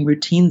establishing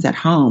routines at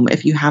home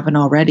if you haven't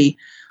already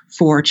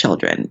for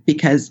children,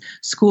 because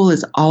school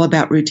is all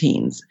about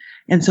routines.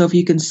 And so if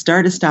you can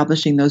start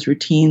establishing those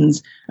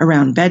routines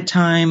around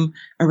bedtime,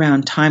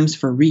 around times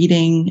for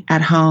reading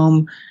at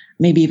home,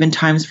 maybe even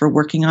times for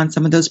working on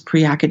some of those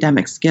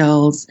pre-academic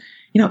skills,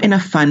 in a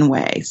fun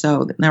way.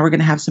 So now we're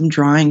going to have some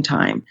drawing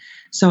time.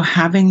 So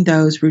having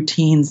those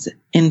routines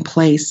in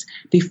place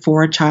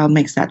before a child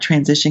makes that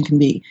transition can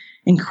be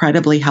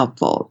incredibly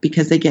helpful,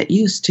 because they get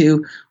used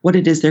to what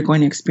it is they're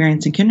going to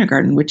experience in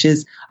kindergarten, which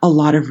is a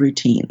lot of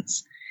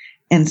routines.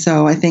 And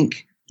so I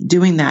think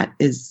doing that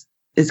is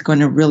going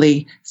to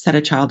really set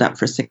a child up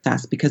for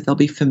success, because they'll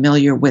be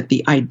familiar with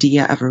the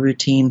idea of a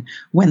routine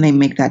when they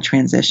make that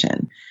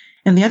transition.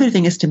 And the other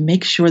thing is to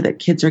make sure that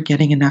kids are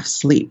getting enough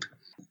sleep.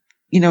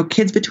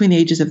 Kids between the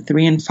ages of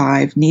 3 and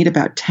 5 need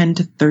about 10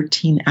 to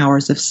 13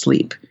 hours of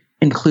sleep,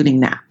 including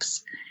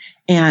naps.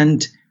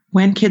 And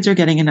when kids are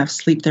getting enough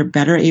sleep, they're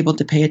better able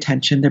to pay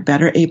attention. They're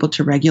better able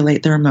to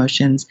regulate their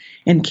emotions.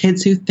 And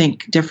kids who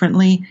think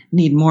differently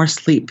need more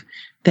sleep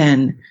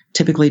than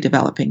typically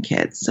developing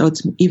kids. So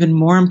it's even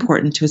more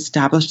important to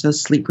establish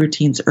those sleep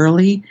routines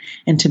early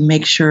and to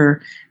make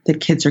sure that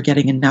kids are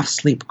getting enough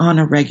sleep on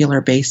a regular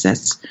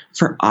basis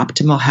for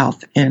optimal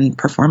health and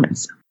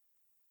performance.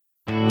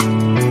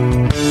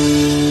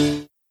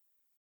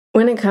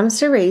 When it comes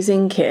to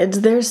raising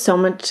kids, there's so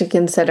much to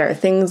consider.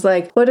 Things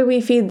like, what do we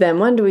feed them?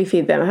 When do we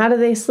feed them? How do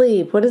they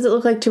sleep? What does it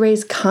look like to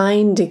raise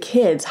kind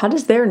kids? How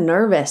does their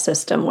nervous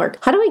system work?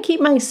 How do I keep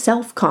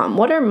myself calm?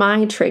 What are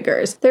my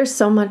triggers? There's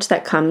so much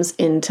that comes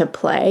into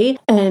play,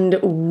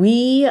 and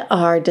we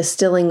are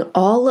distilling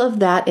all of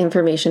that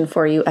information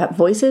for you at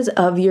Voices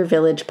of Your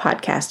Village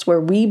podcast,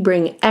 where we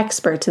bring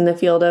experts in the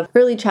field of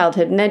early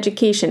childhood and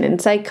education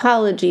and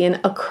psychology and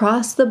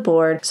across the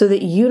board, so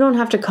that you don't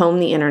have to comb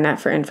the internet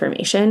for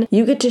information.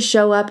 You get to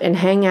show up and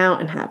hang out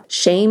and have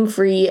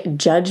shame-free,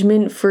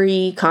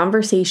 judgment-free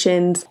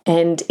conversations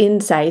and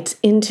insights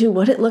into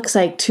what it looks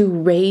like to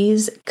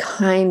raise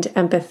kind,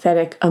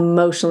 empathetic,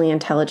 emotionally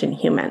intelligent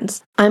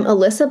humans. I'm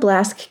Alyssa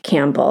Blask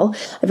Campbell.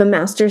 I have a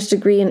master's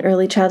degree in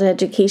early childhood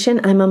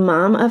education. I'm a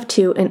mom of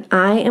 2, and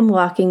I am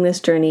walking this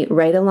journey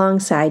right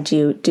alongside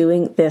you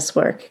doing this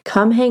work.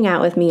 Come hang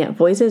out with me at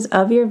Voices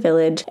of Your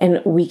Village,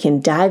 and we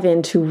can dive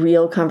into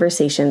real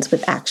conversations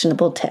with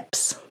actionable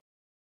tips.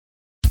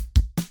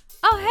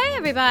 Oh, hey,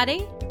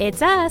 everybody.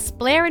 It's us,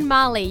 Blair and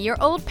Molly,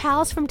 your old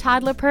pals from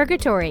Toddler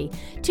Purgatory.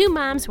 2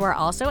 moms who are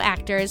also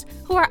actors,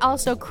 who are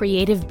also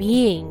creative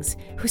beings,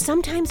 who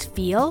sometimes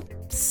feel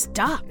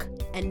stuck.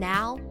 And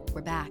now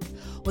we're back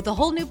with a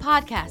whole new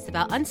podcast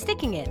about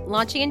unsticking it,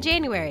 launching in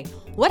January.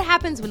 What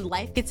happens when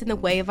life gets in the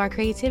way of our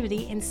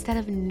creativity instead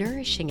of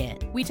nourishing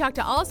it? We talk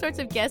to all sorts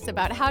of guests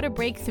about how to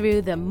break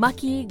through the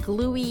mucky,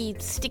 gluey,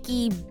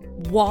 sticky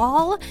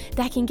wall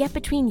that can get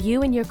between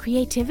you and your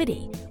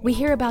creativity. We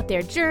hear about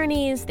their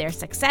journeys, their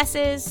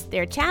successes,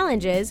 their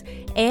challenges,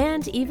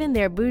 and even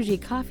their bougie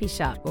coffee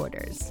shop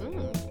orders.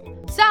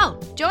 So,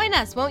 join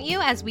us, won't you,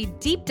 as we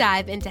deep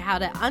dive into how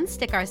to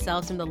unstick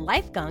ourselves from the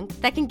life gunk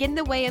that can get in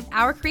the way of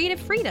our creative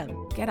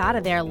freedom. Get out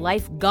of there,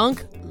 life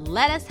gunk.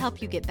 Let us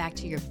help you get back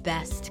to your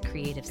best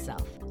creative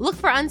self. Look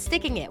for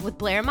Unsticking It with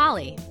Blair and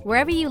Molly,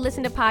 wherever you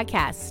listen to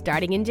podcasts,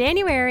 starting in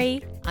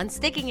January.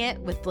 Unsticking It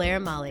with Blair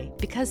and Molly,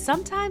 because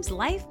sometimes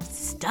life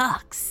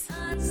sucks.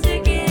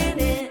 Unsticking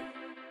it.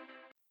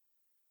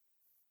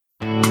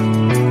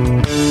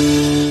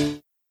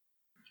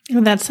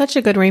 That's such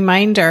a good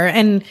reminder.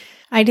 And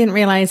I didn't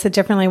realize that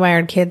differently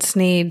wired kids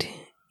need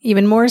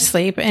even more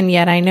sleep. And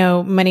yet I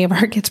know many of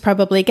our kids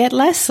probably get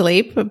less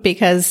sleep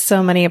because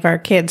so many of our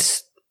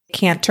kids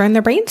can't turn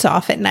their brains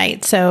off at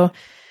night. So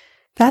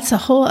that's a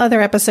whole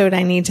other episode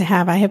I need to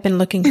have. I have been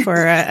looking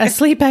for a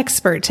sleep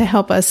expert to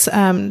help us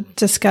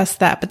discuss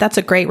that, but that's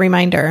a great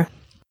reminder.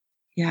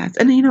 Yes.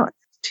 And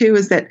too,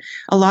 is that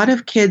a lot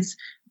of kids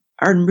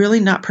are really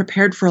not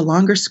prepared for a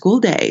longer school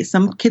day.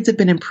 Some kids have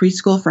been in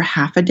preschool for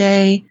half a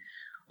day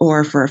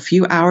or for a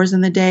few hours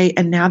in the day,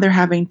 and now they're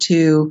having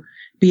to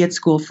be at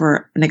school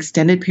for an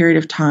extended period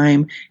of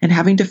time and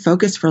having to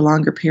focus for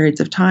longer periods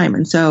of time.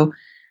 And so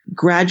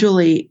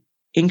gradually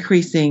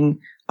increasing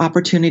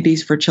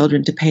opportunities for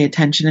children to pay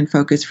attention and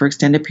focus for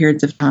extended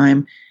periods of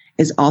time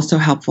is also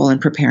helpful in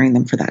preparing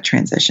them for that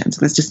transition.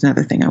 So that's just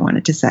another thing I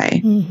wanted to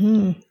say.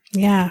 Mm-hmm.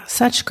 Yeah,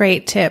 such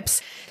great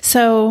tips.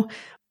 So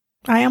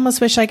I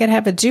almost wish I could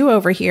have a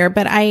do-over here,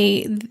 but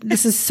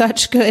this is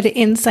such good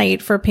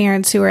insight for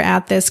parents who are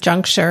at this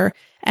juncture,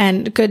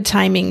 and good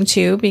timing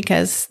too,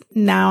 because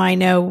now I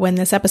know when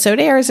this episode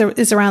airs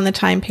is around the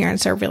time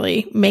parents are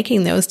really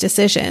making those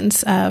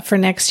decisions for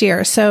next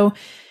year. So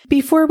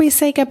before we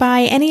say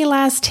goodbye, any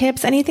last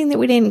tips, anything that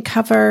we didn't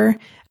cover,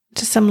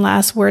 just some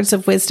last words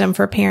of wisdom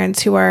for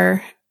parents who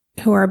are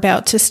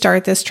about to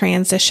start this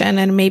transition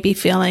and maybe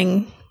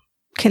feeling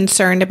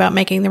concerned about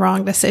making the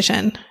wrong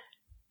decision?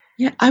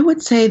 Yeah, I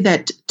would say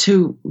that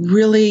to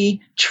really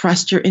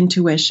trust your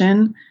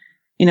intuition,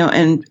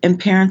 and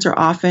parents are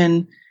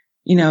often,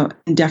 in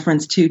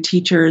deference to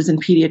teachers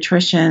and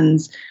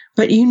pediatricians,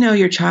 but you know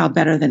your child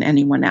better than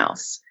anyone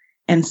else.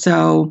 And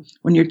so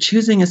when you're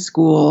choosing a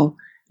school,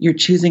 you're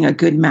choosing a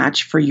good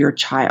match for your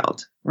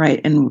child,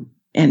 right? And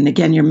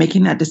again, you're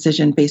making that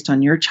decision based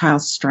on your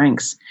child's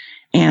strengths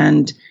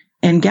and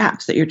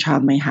gaps that your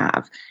child may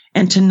have.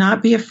 And to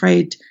not be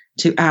afraid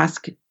to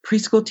ask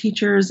preschool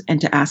teachers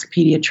and to ask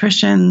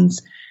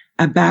pediatricians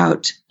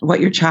about what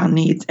your child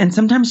needs. And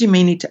sometimes you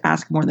may need to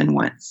ask more than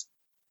once.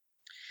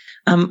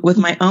 With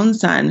my own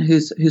son,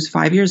 who's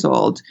 5 years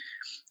old,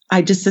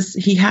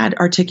 he had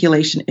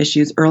articulation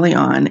issues early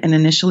on. And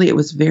initially it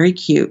was very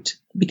cute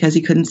because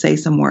he couldn't say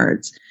some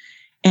words.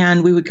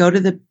 And we would go to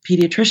the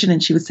pediatrician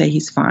and she would say,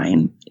 he's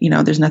fine.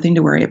 There's nothing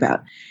to worry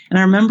about. And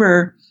I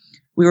remember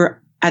we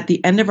were at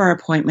the end of our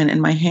appointment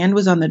and my hand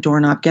was on the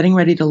doorknob getting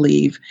ready to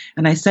leave.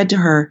 And I said to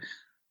her,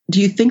 do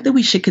you think that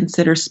we should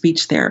consider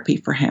speech therapy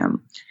for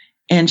him?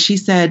 And she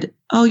said,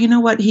 oh, you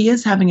know what? He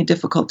is having a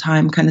difficult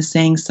time kind of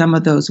saying some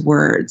of those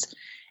words.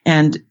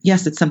 And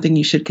yes, it's something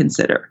you should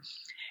consider.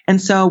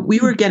 And so we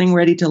were getting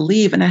ready to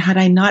leave. And had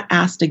I not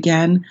asked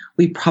again,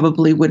 we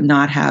probably would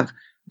not have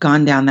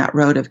gone down that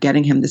road of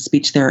getting him the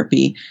speech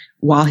therapy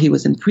while he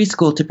was in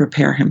preschool to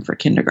prepare him for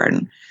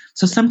kindergarten.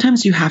 So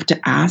sometimes you have to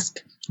ask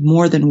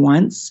more than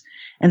once.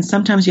 And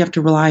sometimes you have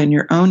to rely on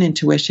your own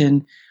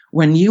intuition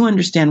when you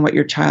understand what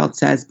your child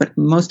says, but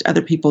most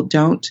other people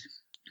don't,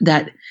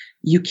 that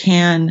you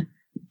can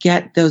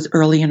get those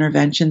early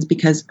interventions,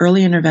 because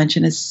early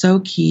intervention is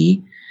so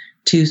key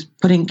to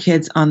putting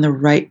kids on the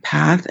right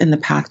path and the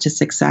path to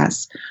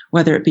success,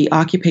 whether it be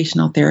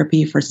occupational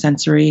therapy for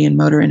sensory and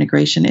motor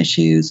integration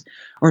issues,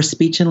 or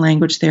speech and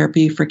language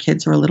therapy for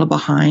kids who are a little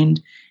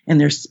behind in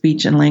their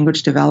speech and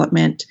language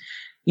development.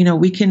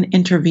 We can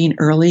intervene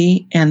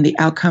early and the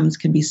outcomes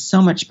can be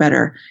so much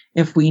better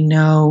if we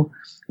know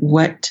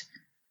what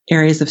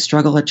areas of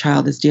struggle a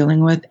child is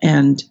dealing with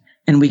and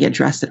we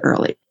address it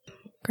early.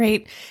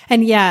 Great.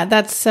 And yeah,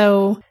 that's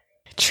so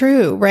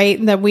true,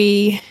 right? That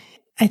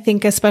I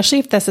think, especially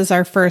if this is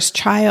our first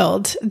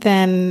child,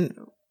 then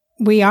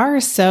we are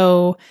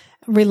so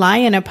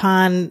reliant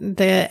upon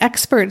the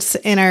experts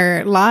in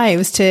our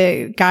lives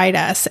to guide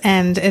us.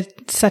 And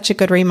it's such a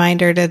good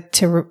reminder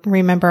to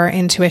remember our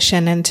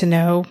intuition and to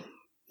know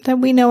that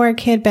we know our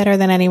kid better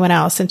than anyone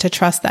else and to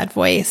trust that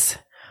voice.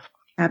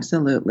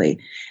 Absolutely.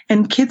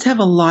 And kids have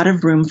a lot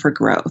of room for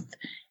growth.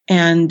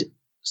 And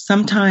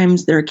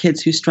sometimes there are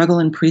kids who struggle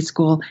in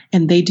preschool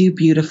and they do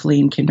beautifully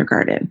in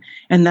kindergarten.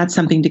 And that's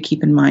something to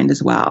keep in mind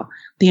as well.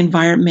 The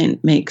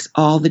environment makes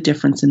all the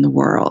difference in the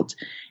world.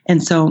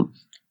 And so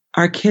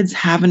our kids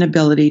have an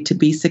ability to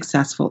be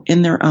successful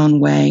in their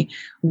own way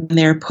when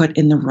they're put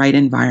in the right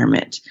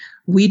environment.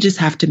 We just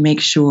have to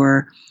make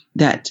sure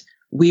that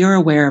we are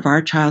aware of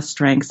our child's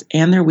strengths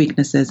and their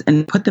weaknesses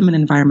and put them in an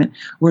environment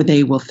where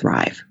they will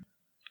thrive.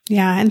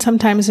 Yeah. And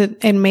sometimes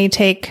it may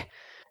take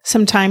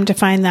some time to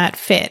find that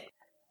fit.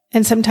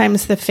 And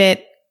sometimes the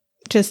fit,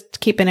 just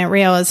keeping it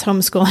real, is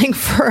homeschooling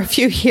for a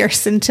few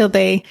years until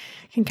they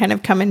can kind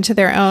of come into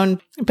their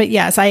own. But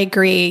yes, I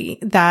agree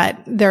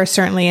that there are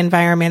certainly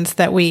environments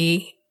that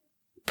we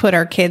put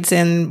our kids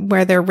in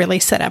where they're really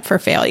set up for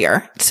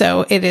failure.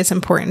 So it is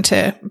important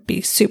to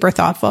be super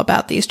thoughtful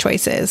about these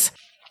choices.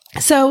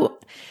 So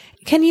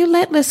can you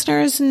let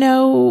listeners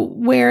know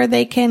where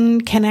they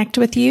can connect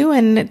with you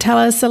and tell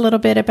us a little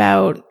bit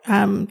about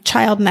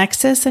Child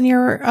Nexus and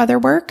your other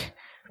work?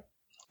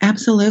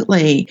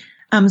 Absolutely.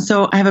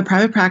 So I have a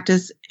private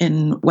practice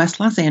in West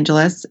Los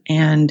Angeles,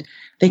 and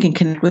they can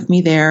connect with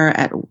me there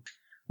at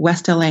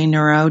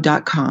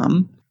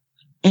westlaneuro.com.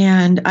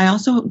 And I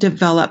also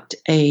developed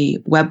a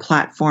web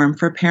platform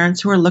for parents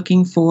who are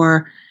looking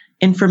for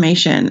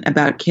information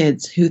about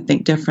kids who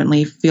think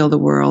differently, feel the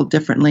world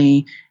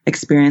differently,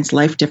 experience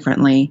life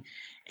differently.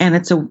 And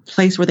it's a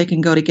place where they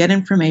can go to get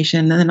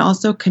information and then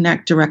also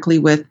connect directly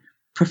with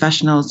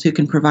professionals who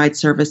can provide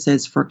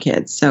services for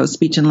kids. So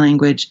speech and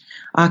language,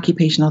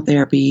 occupational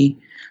therapy,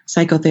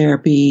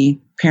 psychotherapy,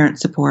 parent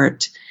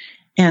support.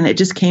 And it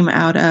just came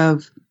out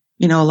of,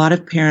 a lot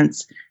of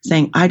parents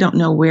saying, I don't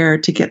know where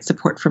to get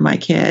support for my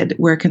kid.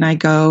 Where can I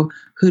go?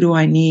 Who do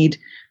I need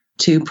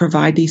to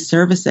provide these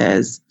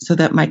services so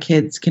that my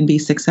kids can be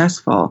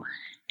successful?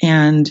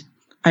 And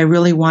I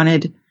really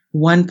wanted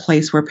one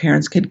place where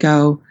parents could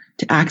go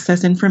to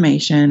access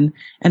information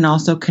and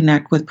also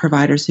connect with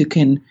providers who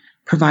can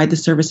provide the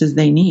services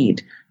they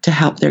need to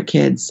help their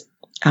kids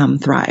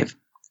thrive.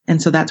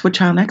 And so that's what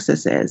Child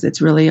Nexus is.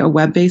 It's really a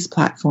web-based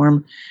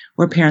platform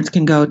where parents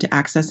can go to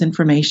access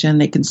information.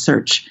 They can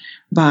search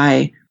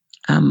by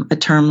a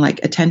term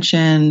like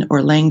attention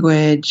or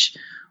language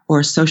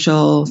or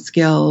social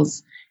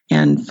skills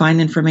and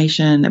find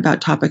information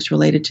about topics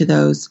related to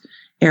those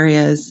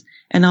areas.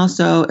 And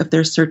also, if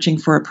they're searching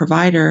for a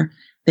provider,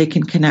 they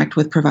can connect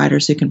with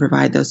providers who can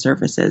provide those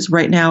services.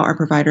 Right now, our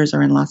providers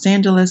are in Los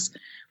Angeles,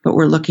 but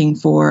we're looking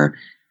for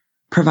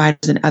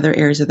providers in other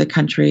areas of the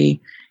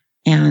country,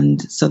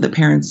 and so that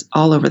parents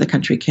all over the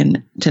country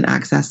can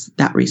access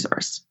that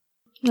resource.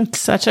 It's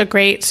such a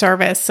great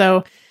service.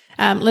 So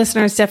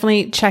listeners,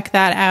 definitely check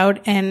that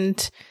out.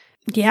 And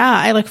Yeah,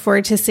 I look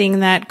forward to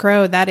seeing that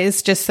grow. That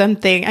is just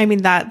something, I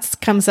mean, that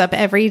comes up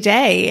every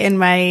day in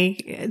my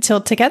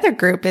Tilt Together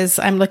group is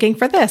I'm looking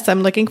for this.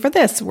 I'm looking for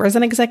this. Where's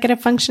an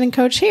executive functioning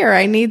coach here?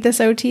 I need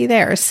this OT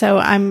there. So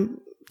I'm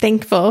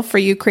thankful for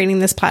you creating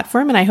this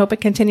platform and I hope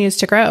it continues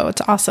to grow.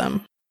 It's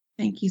awesome.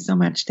 Thank you so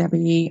much,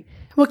 Debbie.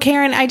 Well,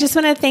 Karen, I just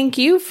want to thank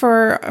you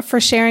for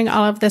sharing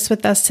all of this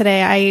with us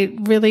today. I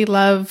really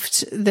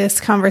loved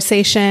this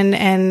conversation.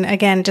 And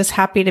again, just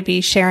happy to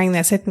be sharing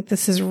this. I think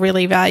this is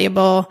really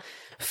valuable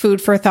food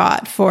for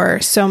thought for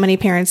so many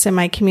parents in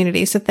my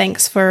community. So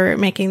thanks for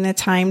making the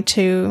time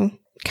to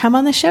come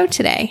on the show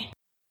today.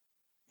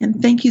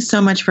 And thank you so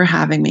much for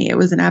having me. It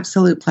was an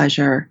absolute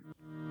pleasure.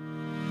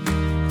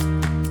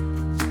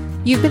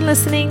 You've been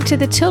listening to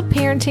the Tilt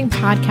Parenting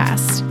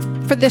Podcast.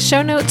 For the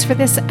show notes for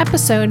this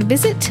episode,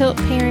 visit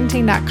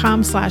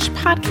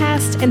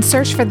tiltparenting.com/podcast and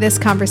search for this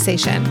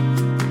conversation.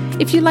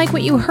 If you like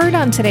what you heard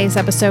on today's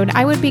episode,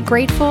 I would be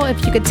grateful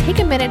if you could take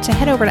a minute to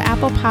head over to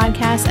Apple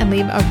Podcasts and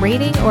leave a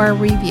rating or a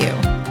review.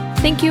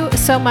 Thank you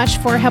so much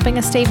for helping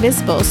us stay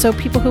visible so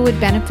people who would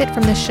benefit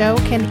from the show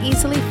can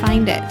easily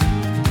find it.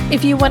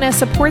 If you want to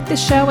support the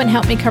show and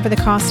help me cover the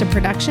cost of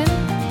production,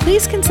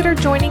 please consider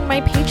joining my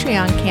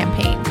Patreon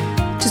campaign.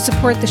 To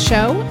support the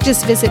show,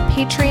 just visit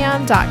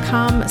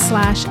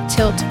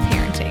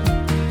patreon.com/tiltparenting.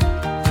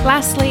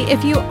 Lastly,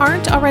 if you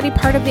aren't already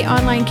part of the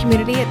online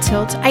community at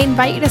Tilt, I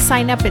invite you to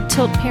sign up at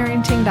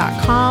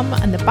tiltparenting.com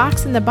on the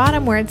box in the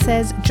bottom where it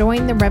says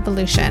Join the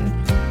Revolution.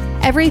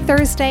 Every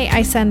Thursday,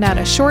 I send out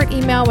a short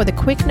email with a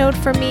quick note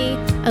from me,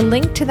 a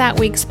link to that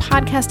week's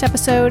podcast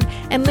episode,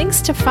 and links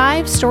to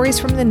 5 stories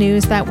from the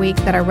news that week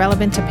that are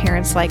relevant to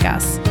parents like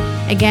us.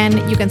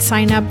 Again, you can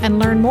sign up and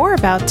learn more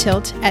about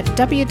Tilt at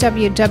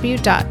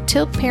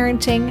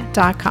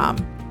www.tiltparenting.com.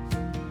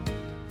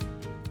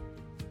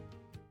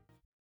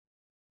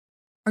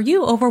 Are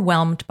you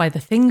overwhelmed by the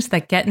things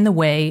that get in the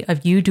way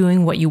of you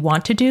doing what you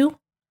want to do?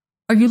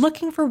 Are you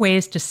looking for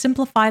ways to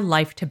simplify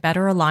life to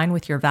better align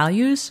with your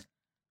values?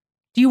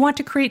 Do you want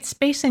to create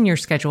space in your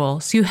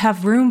schedule so you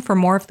have room for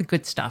more of the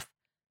good stuff?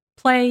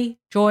 Play,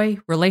 joy,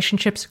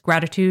 relationships,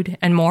 gratitude,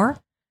 and more?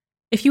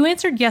 If you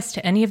answered yes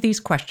to any of these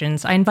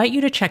questions, I invite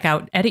you to check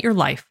out Edit Your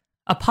Life,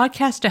 a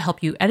podcast to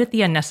help you edit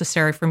the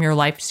unnecessary from your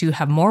life so you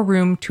have more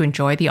room to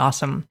enjoy the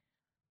awesome.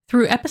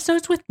 Through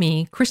episodes with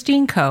me,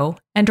 Christine Coe,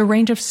 and a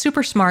range of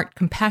super smart,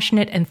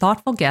 compassionate, and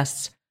thoughtful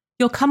guests,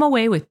 you'll come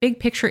away with big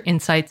picture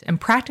insights and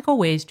practical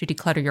ways to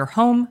declutter your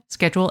home,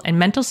 schedule, and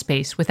mental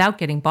space without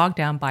getting bogged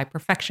down by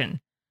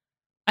perfection.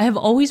 I have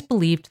always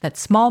believed that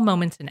small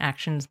moments and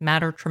actions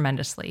matter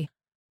tremendously.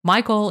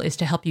 My goal is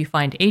to help you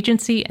find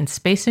agency and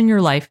space in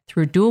your life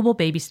through doable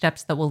baby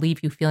steps that will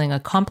leave you feeling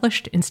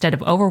accomplished instead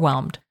of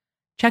overwhelmed.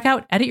 Check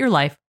out Edit Your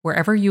Life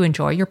wherever you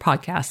enjoy your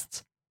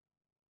podcasts.